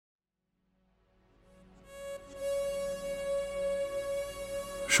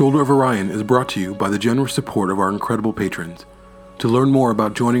Shoulder of Orion is brought to you by the generous support of our incredible patrons. To learn more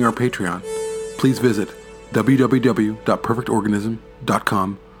about joining our Patreon, please visit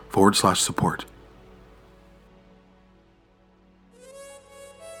www.perfectorganism.com/support.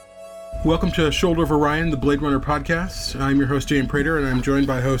 Welcome to Shoulder of Orion, the Blade Runner podcast. I'm your host, Jane Prater, and I'm joined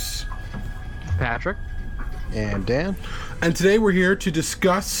by hosts Patrick and Dan. And today we're here to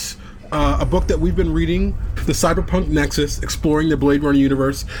discuss a book that we've been reading, The Cyberpunk Nexus, Exploring the Blade Runner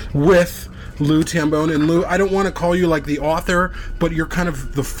Universe, with Lou Tambone. And Lou, I don't want to call you like the author, but you're kind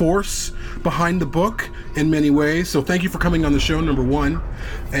of the force behind the book in many ways. So thank you for coming on the show, number one.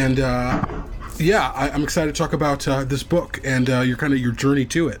 And I'm excited to talk about this book and your journey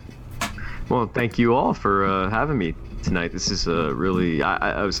to it. Well, thank you all for having me tonight. This is really,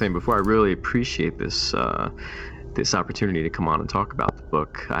 I was saying before, I really appreciate this opportunity to come on and talk about the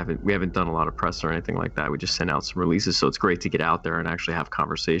book. We haven't done a lot of press or anything like that. We just sent out some releases, so it's great to get out there and actually have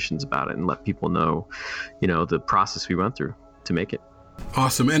conversations about it and let people know, the process we went through to make it.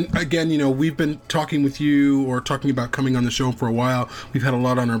 Awesome. And again, we've been talking with you or talking about coming on the show for a while. We've had a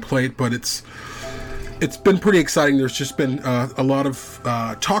lot on our plate, but it's been pretty exciting. There's just been a lot of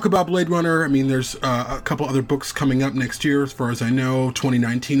talk about Blade Runner. I mean, there's a couple other books coming up next year, as far as I know.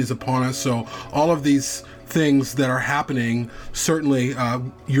 2019 is upon us, so all of these things that are happening, certainly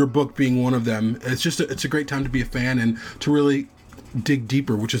your book being one of them. It's a great time to be a fan and to really dig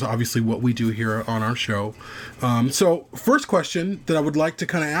deeper, which is obviously what we do here on our show. So first question that I would like to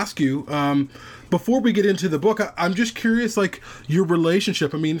kind of ask you, before we get into the book, I'm just curious, like, your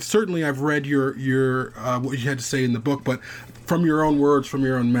relationship. I mean, certainly I've read your what you had to say in the book, but from your own words, from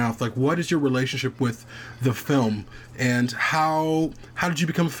your own mouth, like, what is your relationship with the film, and how did you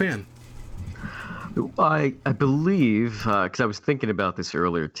become a fan? I believe, because I was thinking about this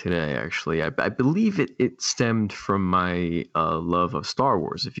earlier today, actually, I believe it stemmed from my love of Star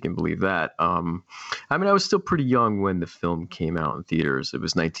Wars, if you can believe that. I was still pretty young when the film came out in theaters. It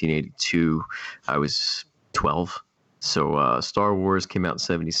was 1982. I was 12. So Star Wars came out in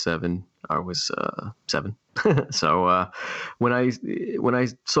 77. I was 7. So when I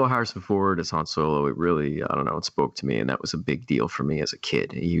saw Harrison Ford as Han Solo, it really, it spoke to me, and that was a big deal for me as a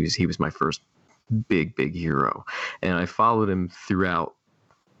kid. He was my first big hero, and I followed him throughout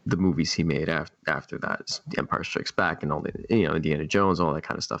the movies he made after that. The Empire Strikes Back and all the Indiana Jones, all that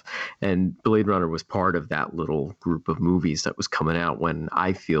kind of stuff. And Blade Runner was part of that little group of movies that was coming out when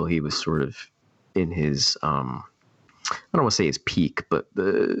I feel he was sort of in his I don't want to say his peak, but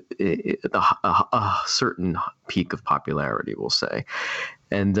a certain peak of popularity, we'll say.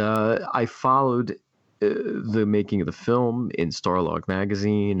 And I followed the making of the film in Starlog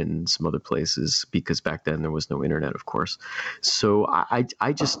magazine and some other places, because back then there was no internet, of course. So I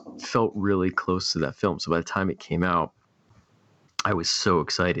just felt really close to that film. So by the time it came out, I was so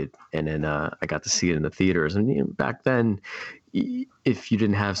excited. And then I got to see it in the theaters. And back then, if you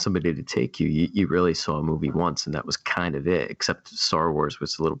didn't have somebody to take you, you really saw a movie once, and that was kind of it. Except Star Wars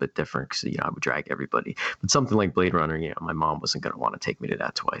was a little bit different, because I would drag everybody. But something like Blade Runner, my mom wasn't going to want to take me to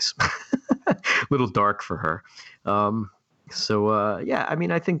that twice. A little dark for her. I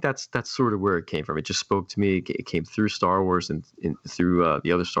think that's sort of where it came from. It just spoke to me. It came through Star Wars and through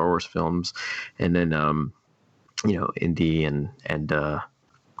the other Star Wars films, and then Indy and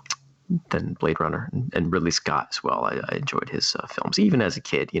then Blade Runner and Ridley Scott as well. I enjoyed his films. Even as a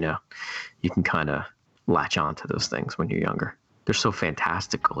kid, you can kind of latch on to those things when you're younger. They're so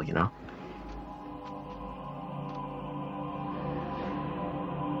fantastical,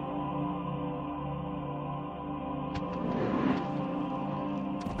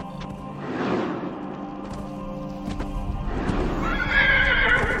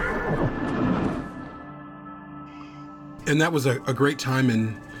 And that was a great time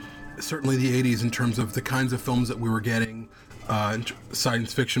in certainly the 80s in terms of the kinds of films that we were getting,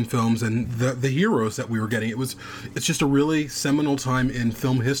 science fiction films, and the heroes that we were getting. It's just a really seminal time in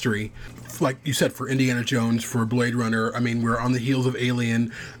film history. Like you said, for Indiana Jones, for Blade Runner. I mean, we're on the heels of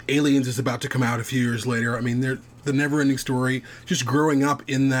Alien. Aliens is about to come out a few years later. I mean, the never-ending story. Just growing up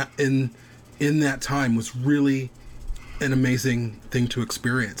in that time was really an amazing thing to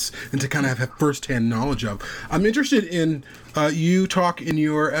experience and to kind of have first-hand knowledge of. I'm interested in you talk in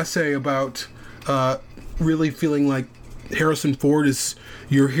your essay about really feeling like Harrison Ford is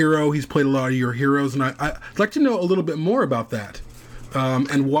your hero. He's played a lot of your heroes, and I'd like to know a little bit more about that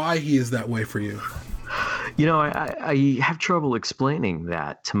and why he is that way for you. I have trouble explaining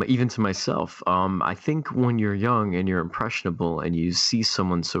that even to myself. I think when you're young and you're impressionable and you see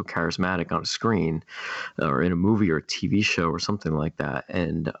someone so charismatic on a screen or in a movie or a TV show or something like that,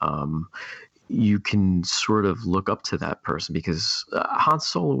 and you can sort of look up to that person because Han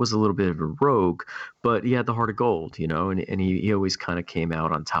Solo was a little bit of a rogue, but he had the heart of gold, and he always kind of came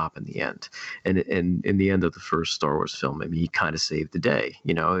out on top in the end. And in the end of the first Star Wars film, I mean, he kind of saved the day.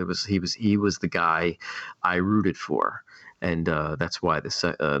 He was the guy I rooted for. And that's why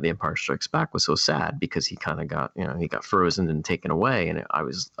the Empire Strikes Back was so sad, because he kind of got, he got frozen and taken away. And I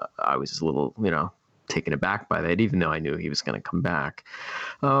was a little, taken aback by that, even though I knew he was going to come back.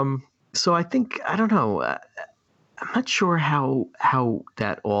 So I think, I don't know, I'm not sure how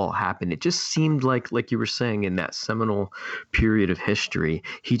that all happened. It just seemed like you were saying, in that seminal period of history,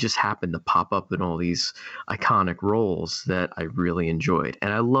 he just happened to pop up in all these iconic roles that I really enjoyed.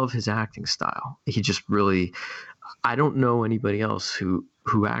 And I love his acting style. He just really, I don't know anybody else who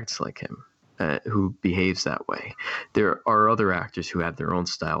acts like him, who behaves that way. There are other actors who have their own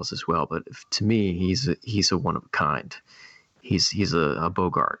styles as well, but to me, he's a one of a kind. He's a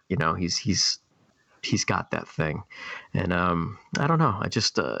Bogart, he's got that thing. And I don't know, I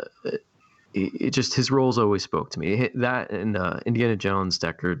just his roles always spoke to me. That and Indiana Jones,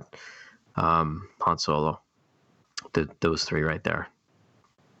 Deckard, Han Solo, those three right there.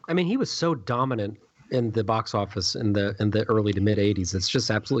 I mean, he was so dominant in the box office in the early to mid 80s. It's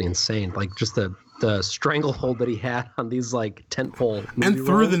just absolutely insane. Like, just the stranglehold that he had on these like tentpole movie and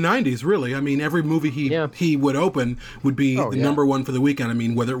through roles. the 90s, really. I mean, every movie he would open would be number one for the weekend. I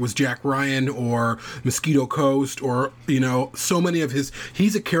mean, whether it was Jack Ryan or Mosquito Coast or, so many of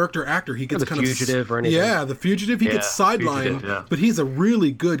he's a character actor. He gets The Fugitive or anything. Yeah, The Fugitive. He gets sidelined, but he's a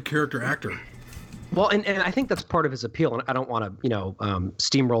really good character actor. Well, and I think that's part of his appeal, and I don't want to,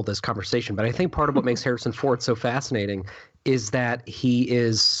 steamroll this conversation, but I think part of what makes Harrison Ford so fascinating is that he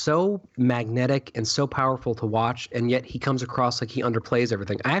is so magnetic and so powerful to watch, and yet he comes across like he underplays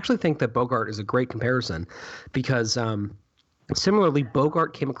everything. I actually think that Bogart is a great comparison because similarly,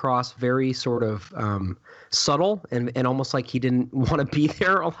 Bogart came across very sort of subtle and almost like he didn't want to be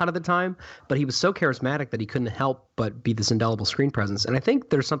there a lot of the time, but he was so charismatic that he couldn't help but be this indelible screen presence. And I think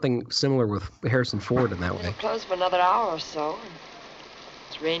there's something similar with Harrison Ford in that way. We're closed for another hour or so. And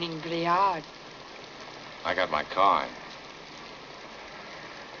it's raining pretty hard. I got my car.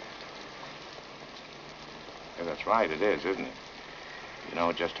 Yeah, that's right, it is, isn't it?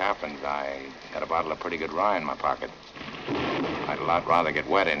 It just happened. I got a bottle of pretty good rye in my pocket. I'd a lot rather get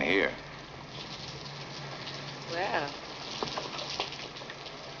wet in here. Well.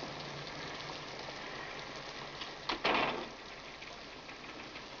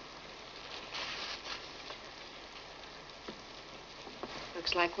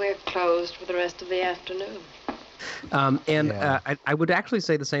 Looks like we're closed for the rest of the afternoon. I would actually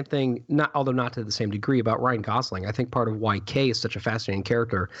say the same thing, although not to the same degree, about Ryan Gosling. I think part of why Kay is such a fascinating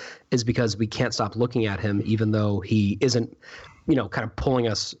character is because we can't stop looking at him, even though he isn't, kind of pulling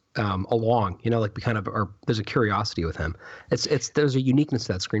us along. Like we kind of are. There's a curiosity with him. There's a uniqueness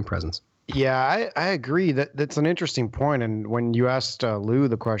to that screen presence. Yeah, I agree. That's an interesting point. And when you asked Lou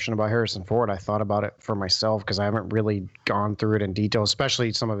the question about Harrison Ford, I thought about it for myself because I haven't really gone through it in detail,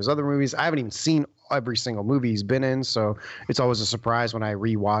 especially some of his other movies. I haven't even seen every single movie he's been in, so it's always a surprise when I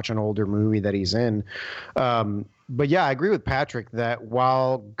rewatch an older movie that he's in. But yeah, I agree with Patrick that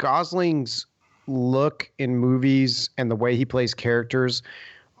while Gosling's look in movies and the way he plays characters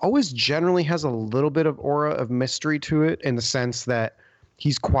always generally has a little bit of aura of mystery to it, in the sense that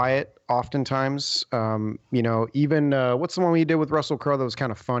he's quiet oftentimes. Even what's the one he did with Russell Crowe that was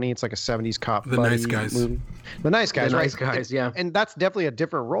kind of funny? It's like a 70s cop The Nice Guys. movie. The Nice Guys, right? Nice Guys, yeah. And that's definitely a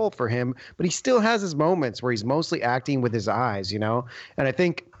different role for him, but he still has his moments where he's mostly acting with his eyes, And I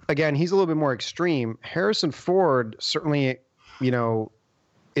think, again, he's a little bit more extreme. Harrison Ford certainly,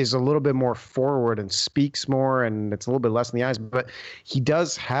 is a little bit more forward and speaks more, and it's a little bit less in the eyes, but he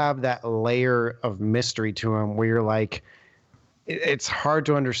does have that layer of mystery to him where you're like, it's hard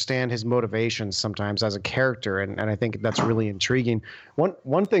to understand his motivations sometimes as a character, and I think that's really intriguing.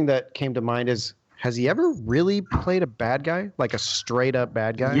 One thing that came to mind is, has he ever really played a bad guy, like a straight up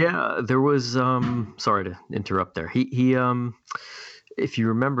bad guy? Yeah, there was. Sorry to interrupt there. He if you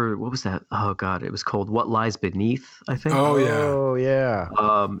remember, what was that? Oh God, it was called What Lies Beneath, I think. Oh yeah.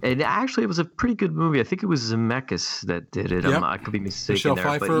 And actually, it was a pretty good movie. I think it was Zemeckis that did it. Yep. I could be mistaken. Michelle there,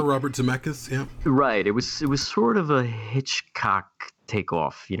 Pfeiffer, Robert Zemeckis, yeah. Right. It was sort of a Hitchcock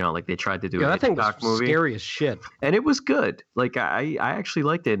takeoff. Like they tried to do a that thing was Hitchcock movie. Scary as shit. And it was good. Like I actually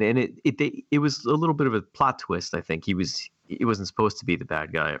liked it, and it was a little bit of a plot twist. I think he wasn't supposed to be the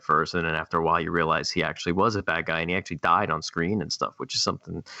bad guy at first, and then after a while you realize he actually was a bad guy, and he actually died on screen and stuff, which is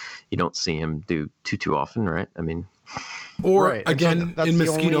something you don't see him do too often, right? I mean, or right. again, in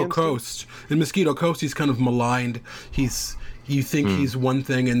Mosquito Coast, he's kind of maligned. He's you think he's one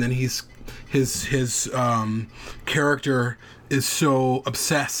thing, and then his character is so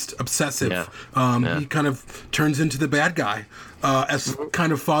obsessive. He kind of turns into the bad guy, as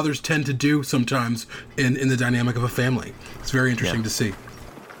kind of fathers tend to do sometimes in the dynamic of a family. It's very interesting to see.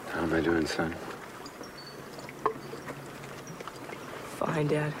 How am I doing, son? Fine,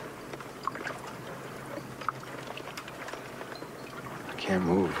 Dad. I can't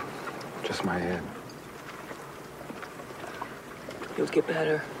move. Just my head. You'll get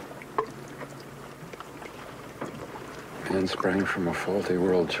better. Man sprang from a faulty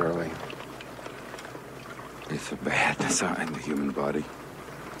world, Charlie. It's a bad design, the human body.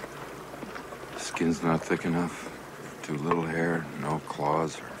 Skin's not thick enough. Too little hair, no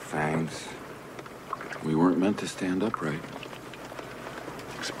claws or fangs. We weren't meant to stand upright.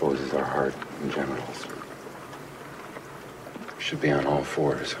 Exposes our heart and genitals. We should be on all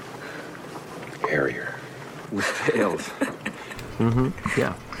fours. Hairier. With tails.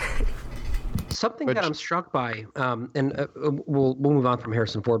 Yeah. Something that I'm struck by, and we'll move on from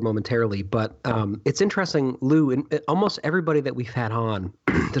Harrison Ford momentarily, but it's interesting, Lou, and almost everybody that we've had on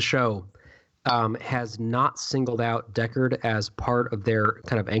the show has not singled out Deckard as part of their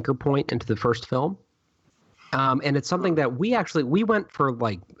kind of anchor point into the first film. And it's something that we went for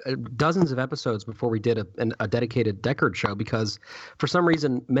like dozens of episodes before we did a dedicated Deckard show, because for some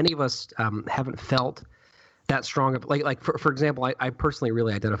reason, many of us haven't felt that strong of for example, I personally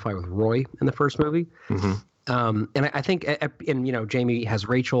really identify with Roy in the first movie. And I think, and Jamie has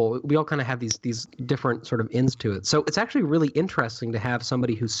Rachel. We all kind of have these different sort of ends to it. So it's actually really interesting to have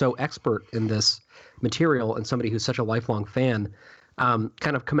somebody who's so expert in this material and somebody who's such a lifelong fan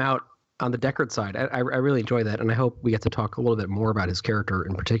kind of come out on the Deckard side. I really enjoy that, and I hope we get to talk a little bit more about his character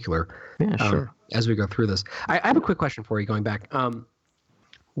in particular. Yeah, sure. As we go through this, I have a quick question for you. Going back,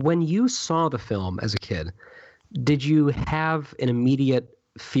 when you saw the film as a kid, did you have an immediate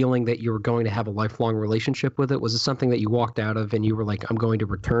feeling that you were going to have a lifelong relationship with it? Was it something that you walked out of and you were like, I'm going to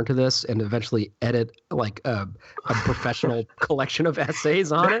return to this and eventually edit like a professional collection of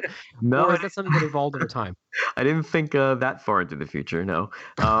essays on it? No. Or is that something that evolved over time? I didn't think that far into the future, no.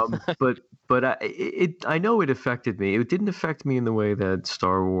 But I know it affected me. It didn't affect me in the way that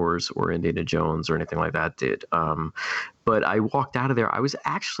Star Wars or Indiana Jones or anything like that did. But I walked out of there. I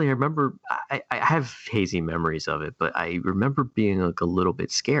remember, I have hazy memories of it, but I remember being like a little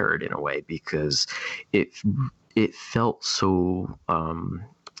bit scared in a way, because it felt so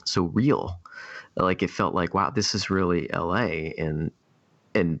real. Like it felt like, wow, this is really LA.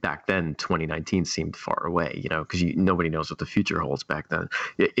 And back then, 2019 seemed far away, because nobody knows what the future holds back then.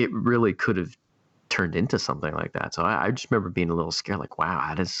 It really could have turned into something like that. So I just remember being a little scared, like,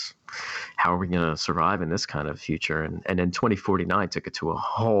 wow, how are we going to survive in this kind of future? And then 2049 took it to a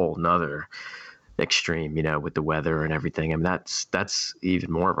whole nother extreme, with the weather and everything. I mean, that's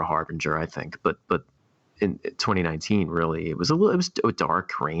even more of a harbinger, I think. But in 2019, really, it was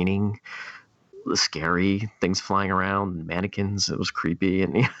dark, raining, scary, things flying around, mannequins. It was creepy,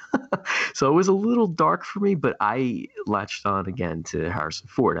 and so it was a little dark for me. But I latched on again to Harrison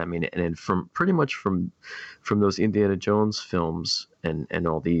Ford. I mean, and then from those Indiana Jones films and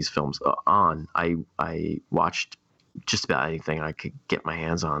all these films on, I watched just about anything I could get my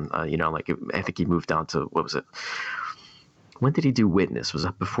hands on. I think he moved on to, what was it? When did he do Witness? Was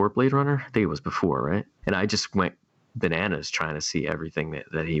that before Blade Runner? I think it was before, right? And I just went bananas trying to see everything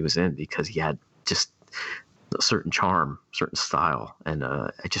that he was in, because he had just a certain charm, certain style, and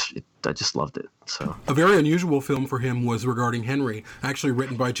I just loved it. So a very unusual film for him was Regarding Henry, actually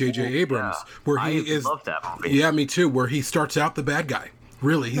written by J.J. Abrams, where he love that movie. Yeah, me too. Where he starts out the bad guy.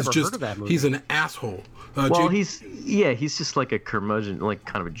 Really, he's an asshole. He's just like a curmudgeon, like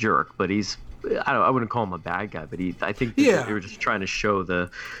kind of a jerk, but I wouldn't call him a bad guy, but I think they were just trying to show the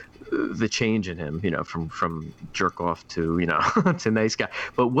change in him, from jerk off to to nice guy.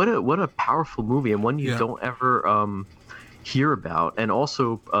 But what a powerful movie, and one you don't ever hear about. And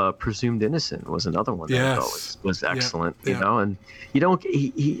also Presumed Innocent was another one that I thought was excellent. You know, and you don't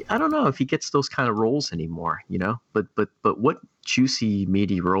I don't know if he gets those kind of roles anymore, but what juicy,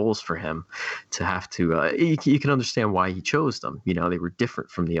 meaty roles for him to have to you can understand why he chose them. They were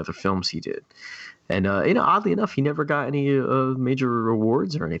different from the other films he did. And oddly enough, he never got any major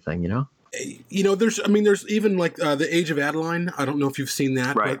awards or anything. There's even like The Age of Adeline. I don't know if you've seen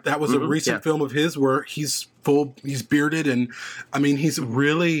that, but that was a recent film of his where he's bearded, and he's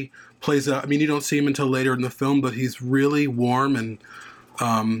really plays a. You don't see him until later in the film, but he's really warm and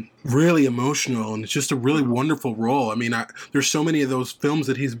really emotional, and it's just a really wonderful role. There's so many of those films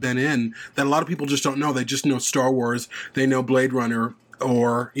that he's been in that a lot of people just don't know. They just know Star Wars, they know Blade Runner.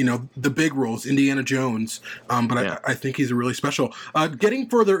 or the big roles, Indiana Jones. But I think he's really special. Getting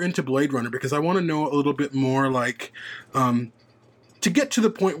further into Blade Runner, because I want to know a little bit more, like to get to the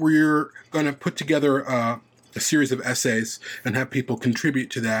point where you're going to put together a series of essays and have people contribute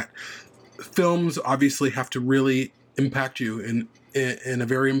to that. Films obviously have to really impact you in a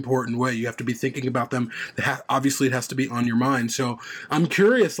very important way. You have to be thinking about them. Obviously, it has to be on your mind. So I'm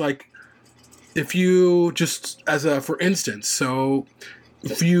curious, like, if you just, for instance, so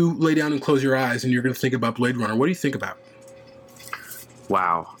if you lay down and close your eyes and you're going to think about Blade Runner, what do you think about?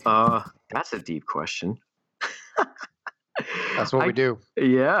 Wow. That's a deep question. That's what we do.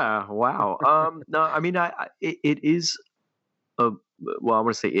 Yeah. Wow. No, I mean, it is well, I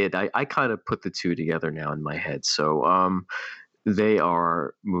want to say it. I kind of put the two together now in my head. So they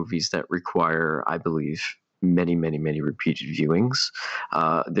are movies that require, I believe, many, many, many repeated viewings.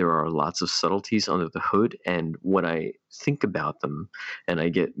 There are lots of subtleties under the hood. And when I think about them and I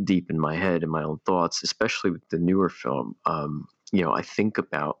get deep in my head and my own thoughts, especially with the newer film, I think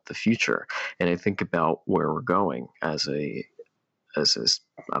about the future and I think about where we're going as I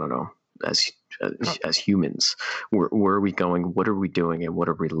don't know, as humans. Where are we going? What are we doing? And what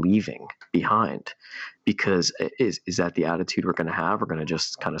are we leaving behind? Because is that the attitude we're going to have? We're going to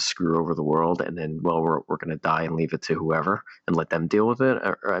just kind of screw over the world and then, we're going to die and leave it to whoever and let them deal with it?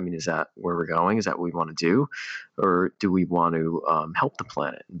 Or, I mean, is that where we're going? Is that what we want to do? Or do we want to help the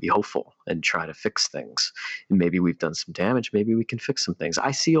planet and be hopeful and try to fix things? And maybe we've done some damage. Maybe we can fix some things.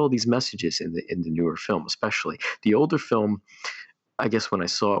 I see all these messages in the newer film, especially. The older film, I guess when I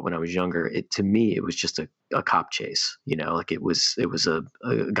saw it when I was younger, to me it was just a cop chase, like it was a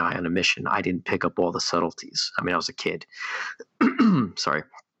guy on a mission. I didn't pick up all the subtleties. I mean, I was a kid. Sorry.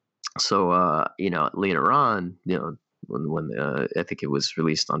 So later on, when I think it was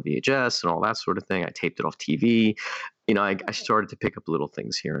released on VHS and all that sort of thing, I taped it off TV. I started to pick up little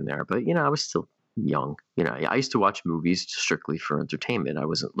things here and there, but I was still young. I used to watch movies strictly for entertainment. I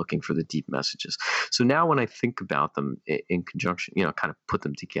wasn't looking for the deep messages. So now when I think about them in conjunction, kind of put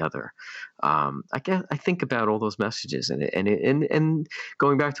them together, I think about all those messages and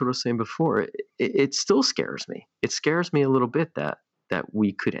going back to what I was saying before, it still scares me. It scares me a little bit that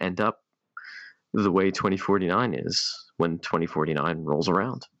we could end up the way 2049 is when 2049 rolls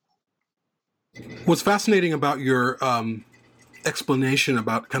around. What's fascinating about your explanation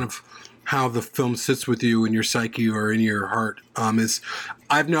about kind of how the film sits with you in your psyche or in your heart is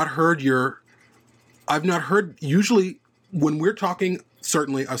I've not heard usually when we're talking,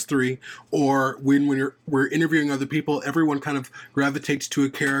 certainly us three, or when we're interviewing other people, everyone kind of gravitates to a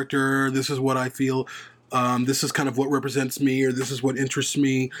character. This is what I feel. This is kind of what represents me, or this is what interests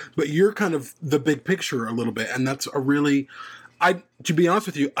me. But you're kind of the big picture a little bit, and that's to be honest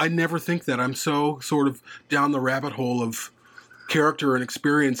with you, I never think that. I'm so sort of down the rabbit hole of character and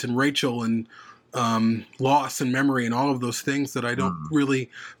experience and Rachel and loss and memory and all of those things that I don't really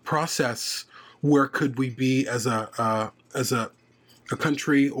process. Where could we be as a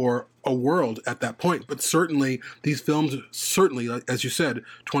country or a world at that point? But certainly these films, as you said,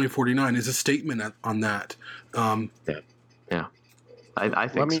 2049 is a statement on that. Yeah. I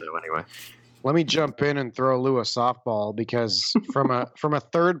think so anyway. Let me jump in and throw Lou a softball, because from a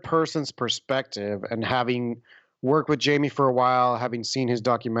third person's perspective, and having worked with Jamie for a while, having seen his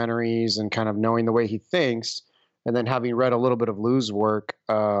documentaries and kind of knowing the way he thinks, and then having read a little bit of Lou's work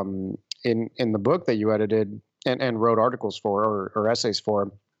in the book that you edited and wrote articles for or essays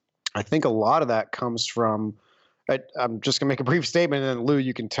for, I think a lot of that comes from, I'm just going to make a brief statement, and then Lou,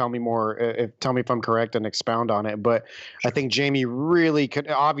 you can tell me more, tell me if I'm correct and expound on it. But I think Jamie really could,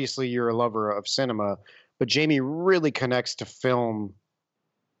 obviously you're a lover of cinema, but Jamie really connects to film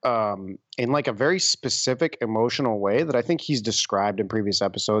in like a very specific emotional way that I think he's described in previous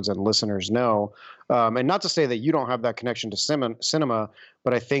episodes and listeners know. And not to say that you don't have that connection to cinema,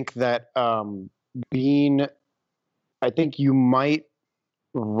 but I think that I think you might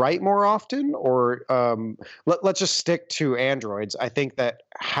write more often, or let's just stick to androids. I think that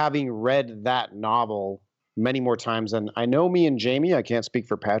having read that novel many more times than I know me and Jamie, I can't speak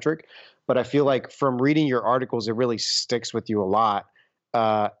for Patrick, but I feel like from reading your articles, it really sticks with you a lot.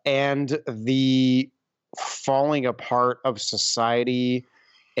 And the falling apart of society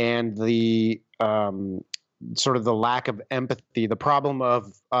and the sort of the lack of empathy, the problem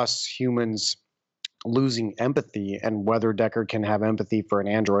of us humans losing empathy, and whether Deckard can have empathy for an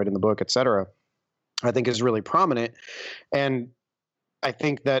android in the book, etc., I think is really prominent. And I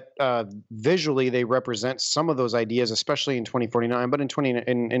think that visually they represent some of those ideas, especially in 2049, but in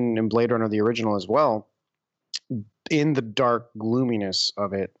Blade Runner, the original as well. in the dark gloominess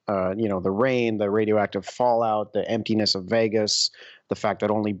of it, the rain, the radioactive fallout, the emptiness of Vegas, the fact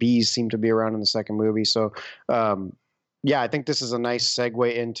that only bees seem to be around in the second movie. So, I think this is a nice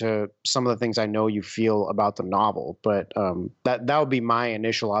segue into some of the things I know you feel about the novel. But that would be my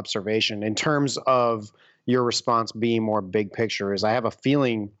initial observation in terms of your response being more big picture. Is I have a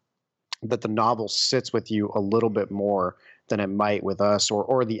feeling that the novel sits with you a little bit more than it might with us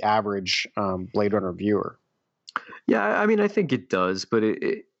or the average Blade Runner viewer. Yeah, I mean, I think it does, but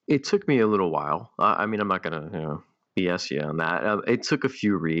it took me a little while. I mean, I'm not gonna BS you on that. It took a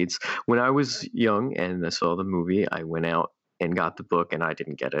few reads. When I was young and I saw the movie, I went out and got the book, and I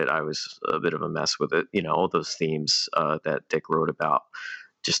didn't get it. I was a bit of a mess with it. All those themes that Dick wrote about,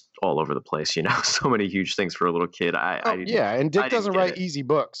 just all over the place. So many huge things for a little kid. And Dick doesn't write easy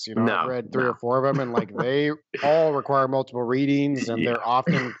books. No, I've read 3 or 4 of them, and they all require multiple readings, and they're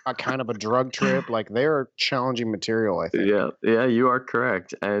often a kind of a drug trip. Like, they're challenging material, I think. Yeah, you are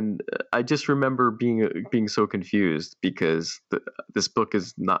correct. And I just remember being so confused because this book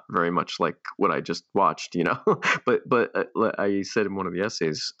is not very much like what I just watched. But I said in one of the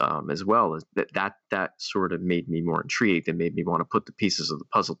essays as well is that sort of made me more intrigued and made me want to put the pieces of the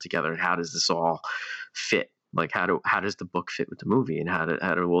puzzle together, and how does this all fit? Like, how does the book fit with the movie, and how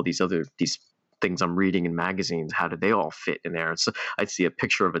do all these things I'm reading in magazines, how do they all fit in there? And so I'd see a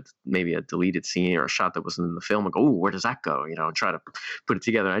picture of maybe a deleted scene or a shot that wasn't in the film and go, oh, where does that go? And try to put it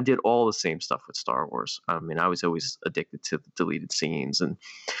together. I did all the same stuff with Star Wars. I mean, I was always addicted to the deleted scenes, and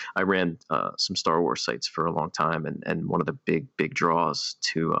I ran some Star Wars sites for a long time. And one of the big draws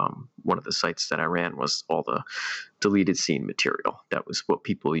to one of the sites that I ran was all the deleted scene material. That was what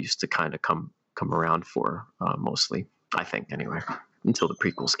people used to kind of come around for, mostly, I think, anyway, until the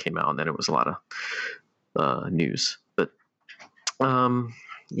prequels came out, and then it was a lot of news. But I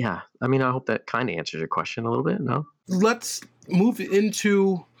mean, I hope that kind of answers your question a little bit. No, let's move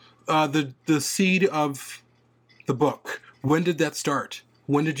into the seed of the book. When did that start?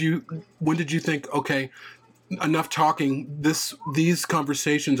 When did you think, okay, enough talking, these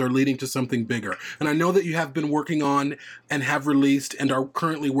conversations are leading to something bigger? And I know that you have been working on and have released and are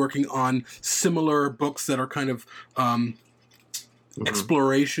currently working on similar books that are kind of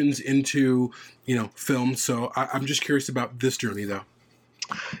explorations into film. So I'm just curious about this journey, though.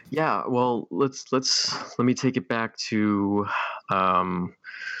 Yeah, well, let me take it back to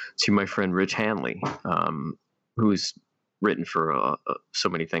my friend Rich Hanley, who's written for so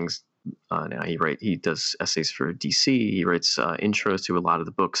many things. Now he does essays for DC. He writes intros to a lot of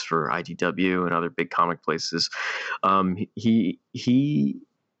the books for IDW and other big comic places. He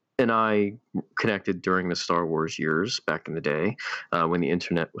and I connected during the Star Wars years back in the day, when the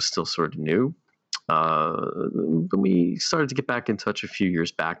internet was still sort of new. But we started to get back in touch a few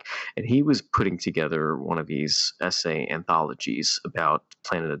years back, and he was putting together one of these essay anthologies about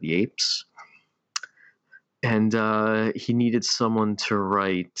Planet of the Apes. And he needed someone to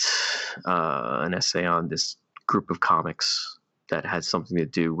write an essay on this group of comics that had something to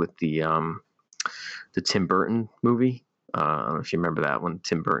do with the Tim Burton movie. I don't know if you remember that when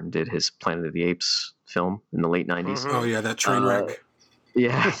Tim Burton did his Planet of the Apes film in the late 90s. Oh, yeah, that train wreck.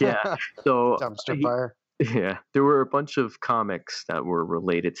 Yeah. So dumpster fire. Yeah, there were a bunch of comics that were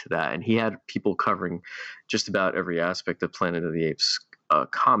related to that, and he had people covering just about every aspect of Planet of the Apes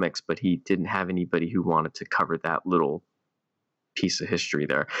comics, but he didn't have anybody who wanted to cover that little piece of history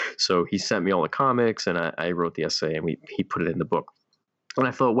there. So he sent me all the comics, and I wrote the essay, and he put it in the book. And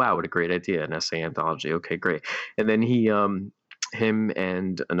I thought, wow, what a great idea, an essay anthology. Okay, great. And then him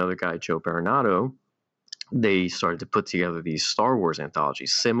and another guy, Joe Baronato, they started to put together these Star Wars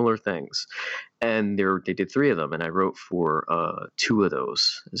anthologies, similar things. And they did 3 of them, and I wrote for 2 of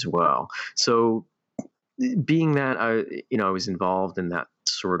those as well. So being that I was involved in that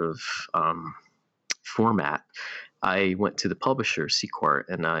sort of format, I went to the publisher, Sequart,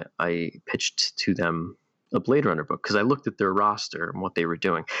 and I pitched to them a Blade Runner book because I looked at their roster and what they were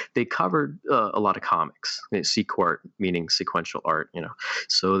doing. They covered a lot of comics, Sequart meaning sequential art,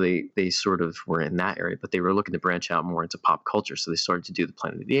 So they sort of were in that area, but they were looking to branch out more into pop culture. So they started to do the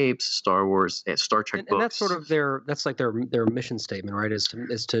Planet of the Apes, Star Wars, Star Trek books. And that's sort of their mission statement, right? Is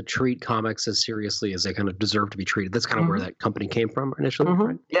to treat comics as seriously as they kind of deserve to be treated. That's kind of where that company came from initially,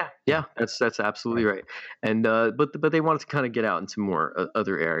 right? Yeah, that's absolutely right. And but they wanted to kind of get out into more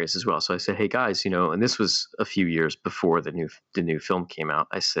other areas as well. So I said, hey guys, and this was a few years before the new film came out.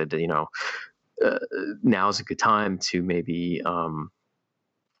 I said, now's a good time to maybe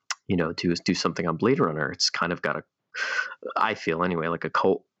do something on Blade Runner. It's kind of got I feel anyway, like a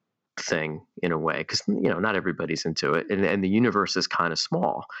cult thing in a way, because not everybody's into it, and the universe is kind of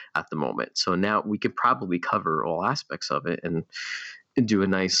small at the moment. So now we could probably cover all aspects of it and do a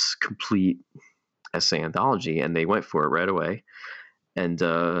nice complete essay anthology, and they went for it right away. And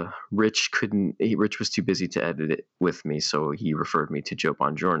Rich was too busy to edit it with me, so he referred me to Joe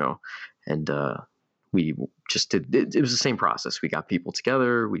Bongiorno, and we just did. It was the same process. We got people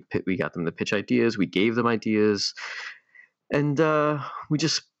together. We got them to pitch ideas. We gave them ideas, and we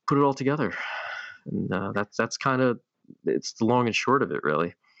just put it all together. And that's kind of, it's the long and short of it,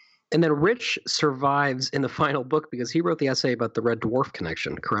 really. And then Rich survives in the final book because he wrote the essay about the Red Dwarf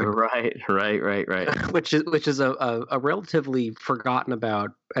connection, correct? Right. which is a relatively forgotten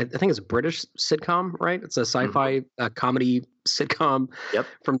about. I think it's a British sitcom, right? It's a sci-fi comedy sitcom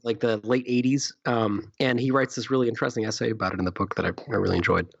from like the late '80s, and he writes this really interesting essay about it in the book that I really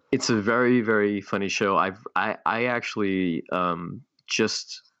enjoyed. It's a very, very funny show. I actually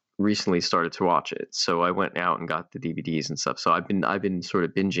just recently started to watch it, so I went out and got the DVDs and stuff. So I've been sort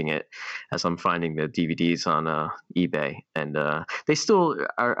of binging it as I'm finding the DVDs on eBay, and they still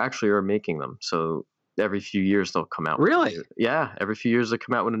are making them. So every few years they'll come out. Really? Yeah, every few years they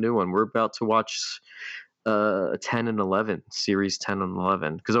come out with a new one. We're about to watch 10 and 11, series 10 and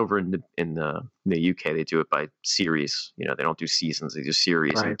 11, because over in the UK they do it by series. They don't do seasons, they do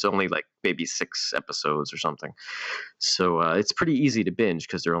series, right. And it's only like maybe 6 episodes or something. So it's pretty easy to binge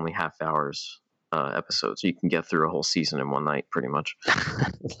because they're only half hours episodes. You can get through a whole season in one night, pretty much.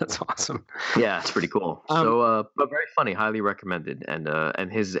 That's awesome. Yeah, it's pretty cool. But very funny, highly recommended,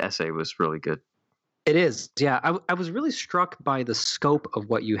 and his essay was really good. It is. Yeah. I was really struck by the scope of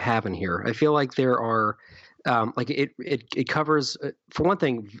what you have in here. I feel like there are, it covers, for one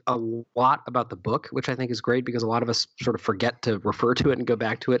thing, a lot about the book, which I think is great because a lot of us sort of forget to refer to it and go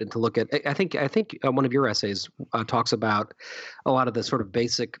back to it and to look at. I think one of your essays talks about a lot of the sort of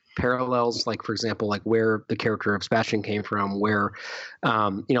basic parallels, like for example, like where the character of Sebastian came from, where,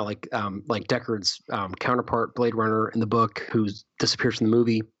 like Deckard's counterpart, Blade Runner, in the book, who disappears from the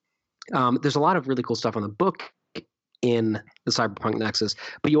movie. There's a lot of really cool stuff on the book in the Cyberpunk Nexus,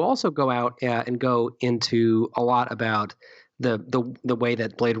 but you also go out and go into a lot about the way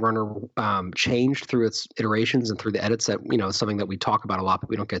that Blade Runner changed through its iterations and through the edits. That is something that we talk about a lot, but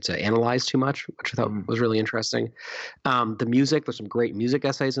we don't get to analyze too much, which I thought was really interesting. The music, there's some great music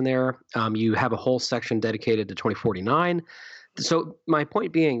essays in there. You have a whole section dedicated to 2049. So my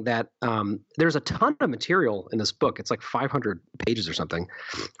point being that there's a ton of material in this book. It's like 500 pages or something,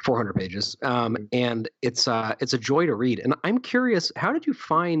 400 pages, and it's a joy to read. And I'm curious, how did you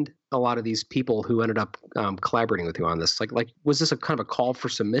find a lot of these people who ended up collaborating with you on this? Like, was this a kind of a call for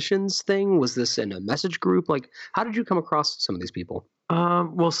submissions thing? Was this in a message group? Like, how did you come across some of these people?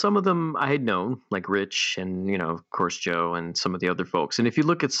 Well, some of them I had known, like Rich and, of course, Joe and some of the other folks. And if you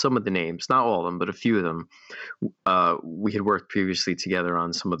look at some of the names, not all of them, but a few of them, we had worked previously together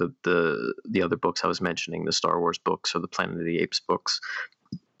on some of the other books I was mentioning, the Star Wars books or the Planet of the Apes books.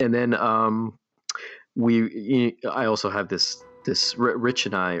 And then I also have this Rich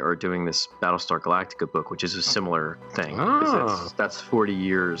and I are doing this Battlestar Galactica book, which is a similar thing. That's 40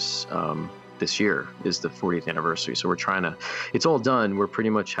 years. This year is the 40th anniversary, so we're trying to. It's all done. We're pretty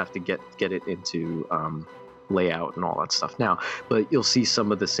much have to get it into layout and all that stuff now. But you'll see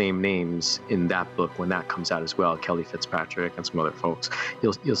some of the same names in that book when that comes out as well. Kelly Fitzpatrick and some other folks.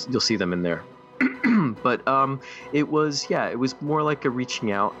 You'll see them in there. But it was more like a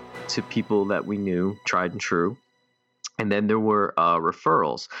reaching out to people that we knew, tried and true. And then there were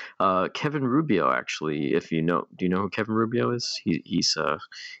referrals. Kevin Rubio, actually, do you know who Kevin Rubio is?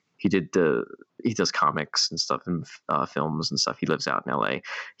 He does comics and stuff and films and stuff. He lives out in LA.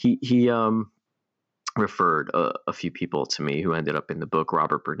 He referred a few people to me who ended up in the book.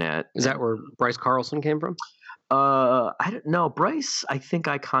 Robert Burnett. Is that where Bryce Carlson came from? I don't know. Bryce, I think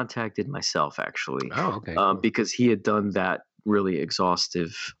I contacted myself actually. Oh, okay. Because he had done that really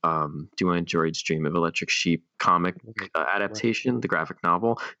exhaustive Do Androids Dream of Electric Sheep comic adaptation, the graphic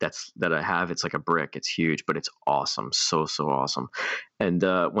novel that I have. It's like a brick. It's huge, but it's awesome. So awesome. And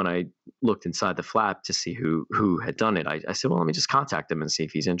when I looked inside the flap to see who had done it, I said, well, let me just contact him and see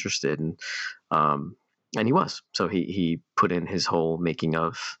if he's interested. And he was. So he put in his whole making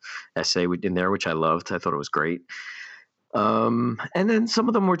of essay in there, which I loved. I thought it was great. And then some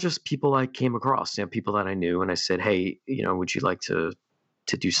of them were just people I came across, people that I knew, and I said, hey, would you like to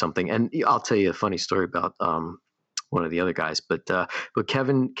do something? And I'll tell you a funny story about one of the other guys, but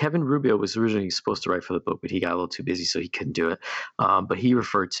Kevin Rubio was originally supposed to write for the book, but he got a little too busy, so he couldn't do it. But he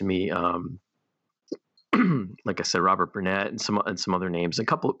referred to me, like I said, Robert Burnett and some other names, a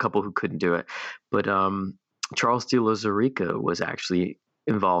couple who couldn't do it, but Charles de Lozarica was actually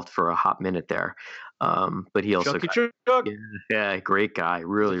involved for a hot minute there. But he also yeah, great guy,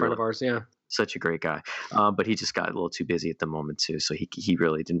 really, He's a friend really of ours, yeah. such a great guy. But he just got a little too busy at the moment too, so he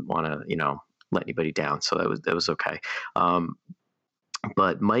really didn't want to let anybody down. So that was okay.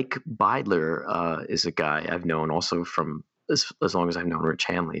 But Mike Beidler is a guy I've known also from as long as I've known Rich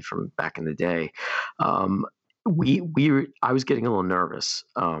Hanley from back in the day. I was getting a little nervous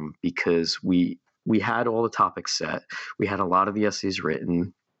because we had all the topics set. We had a lot of the essays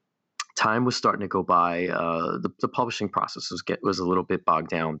written. Time was starting to go by. The publishing process was a little bit bogged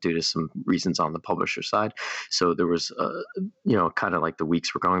down due to some reasons on the publisher side. So there was, kind of like the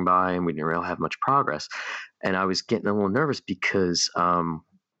weeks were going by and we didn't really have much progress. And I was getting a little nervous because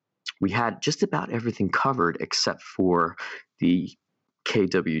we had just about everything covered except for the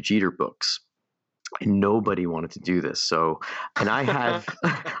K.W. Jeter books. And nobody wanted to do this. So, and I have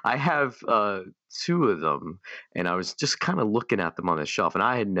two of them, and I was just kind of looking at them on the shelf, and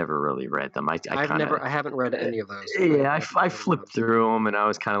I had never really read them. I haven't read any of those. Yeah, I flipped through them, and I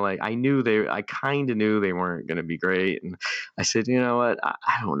was kind of like, I kind of knew they weren't going to be great, and I said, you know what,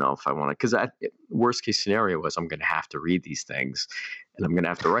 I don't know if I want to, because worst case scenario was I'm going to have to read these things, and I'm going to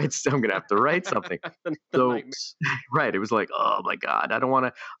have to write something. So, right, it was like, oh my God, I don't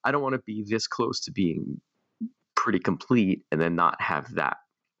want to be this close to being pretty complete and then not have that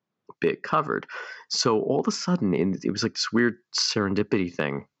bit covered. So all of a sudden, it was like this weird serendipity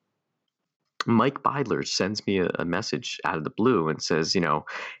thing. Mike Beidler sends me a message out of the blue and says,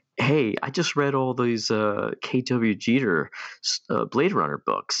 hey, I just read all these K.W. Jeter Blade Runner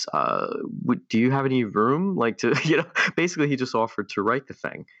books. Do you have any room? Like to, basically he just offered to write the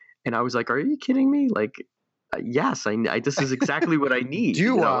thing. And I was like, are you kidding me? Like, yes, this is exactly what I need.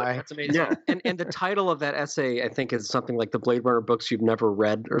 That's amazing. Yeah. And the title of that essay, I think, is something like the Blade Runner books you've never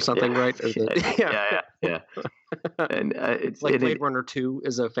read or something, right? Yeah. And it's like Blade Runner 2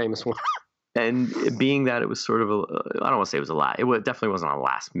 is a famous one. And being that it was sort of I don't want to say it was it definitely wasn't a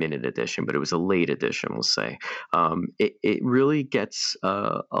last minute edition, but it was a late edition, we'll say. It really gets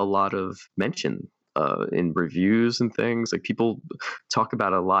a lot of mention in reviews and things. Like people talk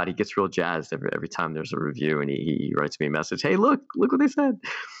about it a lot. He gets real jazzed every time there's a review, and he writes me a message. Hey, look what they said.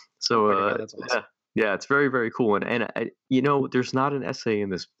 So that's awesome. yeah, it's very, very cool. And there's not an essay in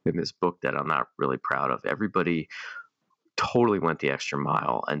this book that I'm not really proud of. Everybody totally went the extra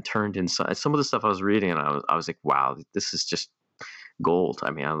mile and turned in some of the stuff I was reading, and I was like, wow, this is just gold.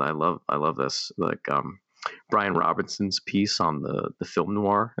 I mean, I love this. Like Brian Robinson's piece on the film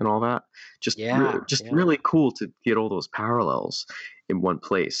noir and all that. Really cool to get all those parallels in one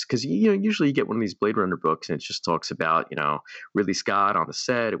place. Because usually you get one of these Blade Runner books and it just talks about Ridley Scott on the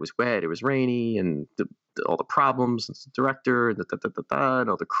set. It was wet, it was rainy, and all the problems, and the director, and and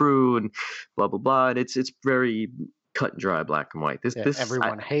all the crew, and blah blah blah. And it's very cut and dry, black and white. This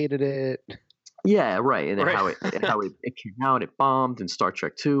everyone hated it. Yeah, right. And then how it came out, it bombed, and Star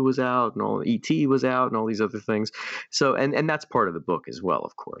Trek 2 was out, and all E.T. was out, and all these other things. So, and that's part of the book as well,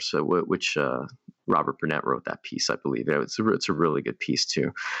 of course. So, which Robert Burnett wrote that piece, I believe. It's a really good piece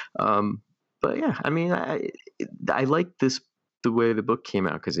too. But yeah, I mean, I like the way the book came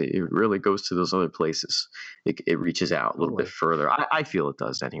out because it really goes to those other places. It reaches out a little bit further. I feel it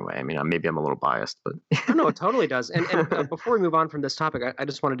does anyway. I mean, maybe I'm a little biased, but no, it totally does. And before we move on from this topic, I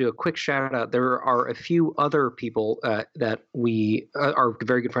just want to do a quick shout out. There are a few other people that we are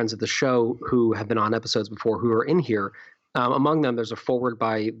very good friends of the show who have been on episodes before who are in here. Among them, there's a foreword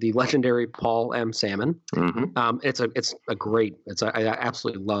by the legendary Paul M. Salmon. Mm-hmm. I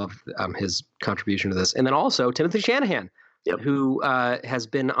absolutely love his contribution to this. And then also Timothy Shanahan. Yep. Who has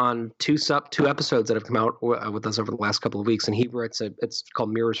been on two episodes that have come out with us over the last couple of weeks, and he writes it's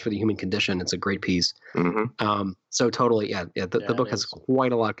called Mirrors for the Human Condition. It's a great piece. Mm-hmm. So totally, the book has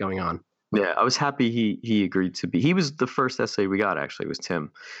quite a lot going on. Yeah, I was happy he agreed to be. He was the first essay we got, actually, was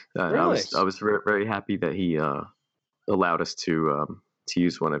Tim. Really? I was very, very happy that he allowed us to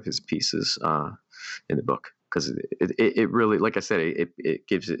use one of his pieces in the book, because it really, like I said, it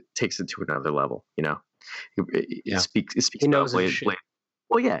takes it to another level, It speaks he knows about Blade.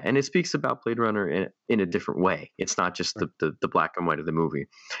 Well, yeah, and it speaks about Blade Runner in a different way. It's not just the black and white of the movie.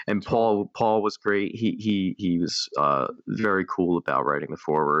 And Paul was great. He was very cool about writing the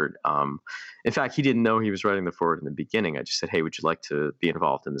foreword. In fact, he didn't know he was writing the foreword in the beginning. I just said, "Hey, would you like to be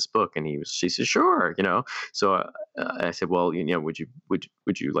involved in this book?" And she said, "Sure." So I said, "Well, would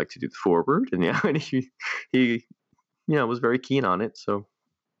you like to do the foreword?" And and he was very keen on it. So.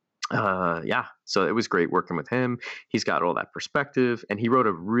 So it was great working with him. He's got all that perspective, and he wrote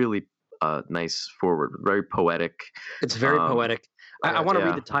a really nice foreword, very poetic. It's very poetic. I want to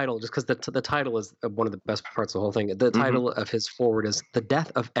Yeah. read the title just because the title is one of the best parts of the whole thing. The title of his foreword is "The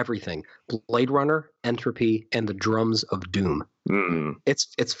Death of Everything: Blade Runner, Entropy, and the Drums of Doom."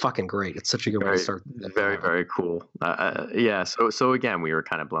 It's fucking great. It's such a good way to start. Very, very cool. Yeah. So again, we were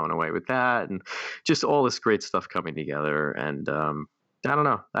kind of blown away with that, and just all this great stuff coming together. And I don't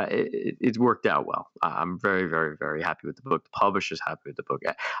know, it worked out well. I'm very, very, very happy with the book. The publisher's happy with the book.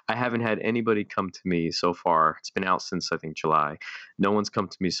 I haven't had anybody come to me so far. It's been out since I think July. No one's come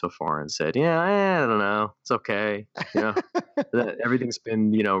to me so far and said, "Yeah, I don't know, it's okay." Everything's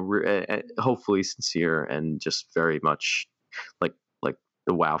been, hopefully sincere and just very much like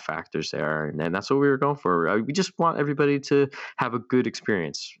the wow factors there, and that's what we were going for. We just want everybody to have a good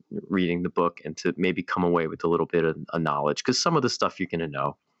experience reading the book and to maybe come away with a little bit of a knowledge, because some of the stuff you're going to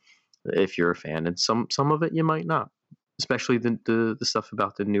know if you're a fan, and some of it you might not, especially the stuff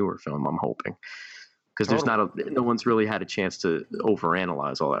about the newer film. I'm hoping, because there's no one's really had a chance to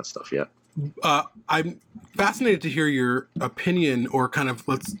overanalyze all that stuff yet. I'm fascinated to hear your opinion, or kind of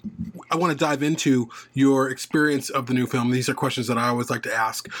I want to dive into your experience of the new film. These are questions that I always like to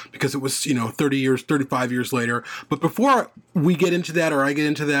ask because it was, 30 years, 35 years later. But before we get into that, or I get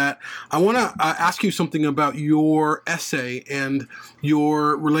into that, I want to ask you something about your essay and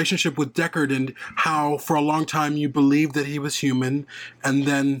your relationship with Deckard, and how for a long time you believed that he was human, and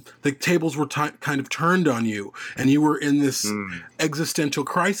then the tables were kind of turned on you, and you were in this existential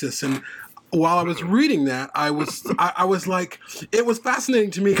crisis. And while I was reading that, I was like, it was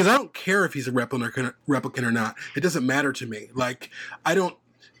fascinating to me, because I don't care if he's a replicant or not. It doesn't matter to me. Like, I don't,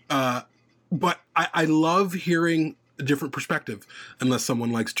 but I love hearing a different perspective, unless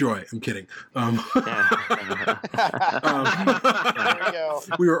someone likes Joy. I'm kidding.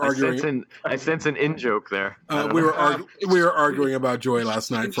 We were arguing. I sense an in joke there. We were arguing about Joy last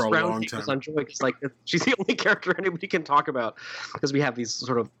night for a long time. On Joy, because she's the only character anybody can talk about, because we have these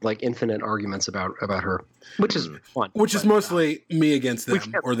sort of infinite arguments about her, which is fun. Which is mostly me against them,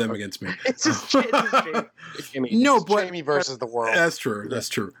 or them against me. It's just Jamie. No, but Jamie versus the world. That's true. That's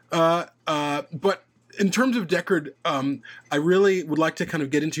true. But in terms of Deckard, I really would like to kind of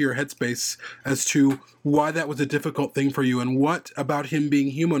get into your headspace as to why that was a difficult thing for you, and what about him being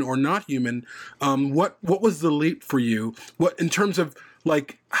human or not human, what was the leap for you? What, in terms of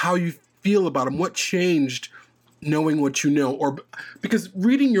how you feel about him, what changed knowing what you know? Or because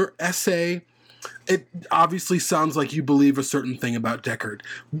reading your essay, it obviously sounds like you believe a certain thing about Deckard.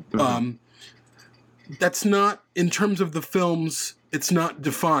 That's not, in terms of the films, it's not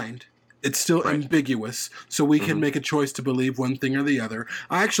defined. It's still ambiguous, so we can make a choice to believe one thing or the other.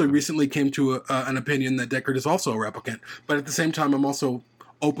 I actually recently came to an opinion that Deckard is also a replicant, but at the same time, I'm also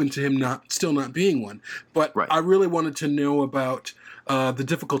open to him still not being one. But I really wanted to know about the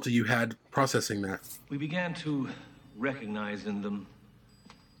difficulty you had processing that. We began to recognize in them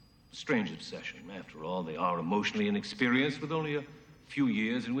strange obsession. After all, they are emotionally inexperienced, with only a few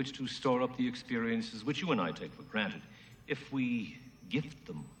years in which to store up the experiences which you and I take for granted. If we gift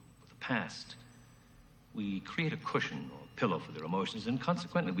them past, we create a cushion or pillow for their emotions, and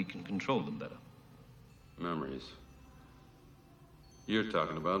consequently we can control them better. Memories. You're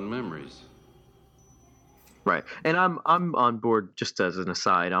talking about memories. Right. And I'm on board, just as an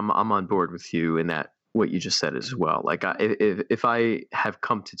aside, I'm on board with you in that, what you just said as well. If I have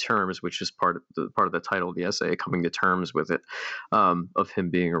come to terms, which is part of the title of the essay, coming to terms with it, of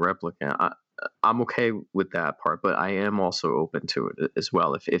him being a replicant, I'm okay with that part, but I am also open to it as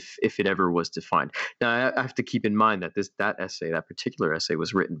well if it ever was defined. Now, I have to keep in mind that that particular essay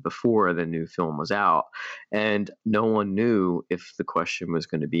was written before the new film was out, and no one knew if the question was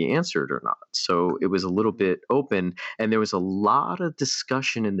going to be answered or not. So it was a little bit open, and there was a lot of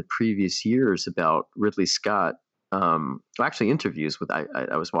discussion in the previous years about Ridley Scott. Actually, interviews with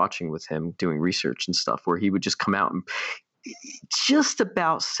I was watching with him doing research and stuff, where he would just come out and just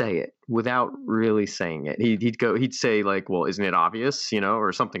about say it without really saying it. He'd say well, isn't it obvious,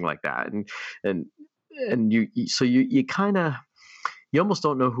 or something like that, and you kind of, you almost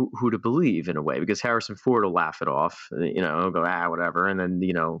don't know who to believe in a way, because Harrison Ford will laugh it off, go whatever, and then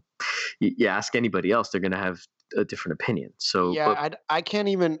you ask anybody else, they're going to have a different opinion. So I don't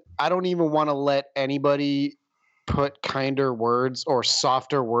even want to let anybody put kinder words or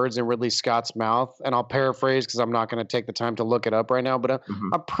softer words in Ridley Scott's mouth. And I'll paraphrase, because I'm not going to take the time to look it up right now, but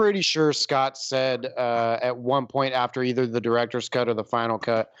I'm pretty sure Scott said at one point after either the director's cut or the final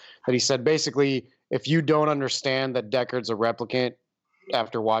cut, that he said, basically, if you don't understand that Deckard's a replicant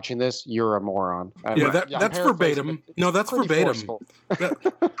after watching this, you're a moron. That's verbatim. No, that's verbatim.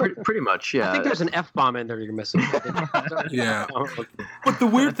 Pretty much, yeah. I think there's an F-bomb in there you're missing. Yeah. But the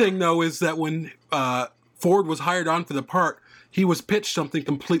weird thing, though, is that when Ford was hired on for the part, he was pitched something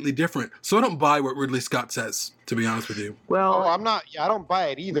completely different. So I don't buy what Ridley Scott says, to be honest with you. Well, I'm not. Yeah, I don't buy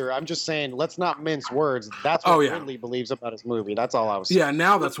it either. I'm just saying, let's not mince words. That's what Ridley believes about his movie. That's all I was saying. Yeah,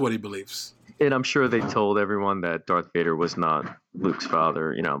 now that's what he believes. And I'm sure they told everyone that Darth Vader was not Luke's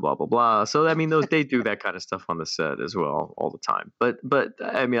father, blah blah blah. So I mean, they do that kind of stuff on the set as well all the time. But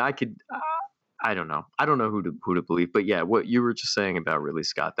I mean, I don't know. I don't know who to believe. But yeah, what you were just saying about Ridley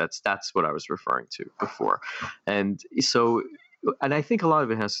Scott, that's what I was referring to before. And so, and I think a lot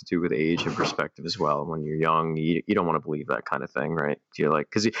of it has to do with age and perspective as well. When you're young, you don't want to believe that kind of thing, right? You're like,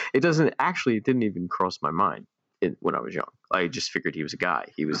 because it didn't even cross my mind when I was young. I just figured he was a guy.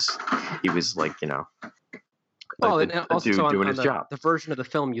 He was like, and also dude doing his job. The version of the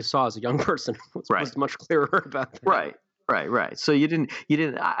film you saw as a young person was much clearer about that. Right. So you didn't.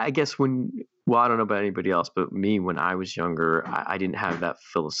 I guess I don't know about anybody else, but me, when I was younger, I didn't have that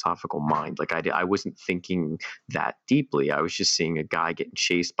philosophical mind. Like I wasn't thinking that deeply. I was just seeing a guy getting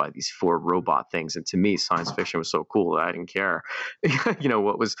chased by these 4 robot things, and to me, science fiction was so cool that I didn't care,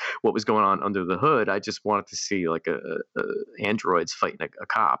 what was going on under the hood. I just wanted to see like androids fighting a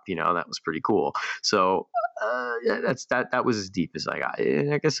cop. That was pretty cool. So that was as deep as I got.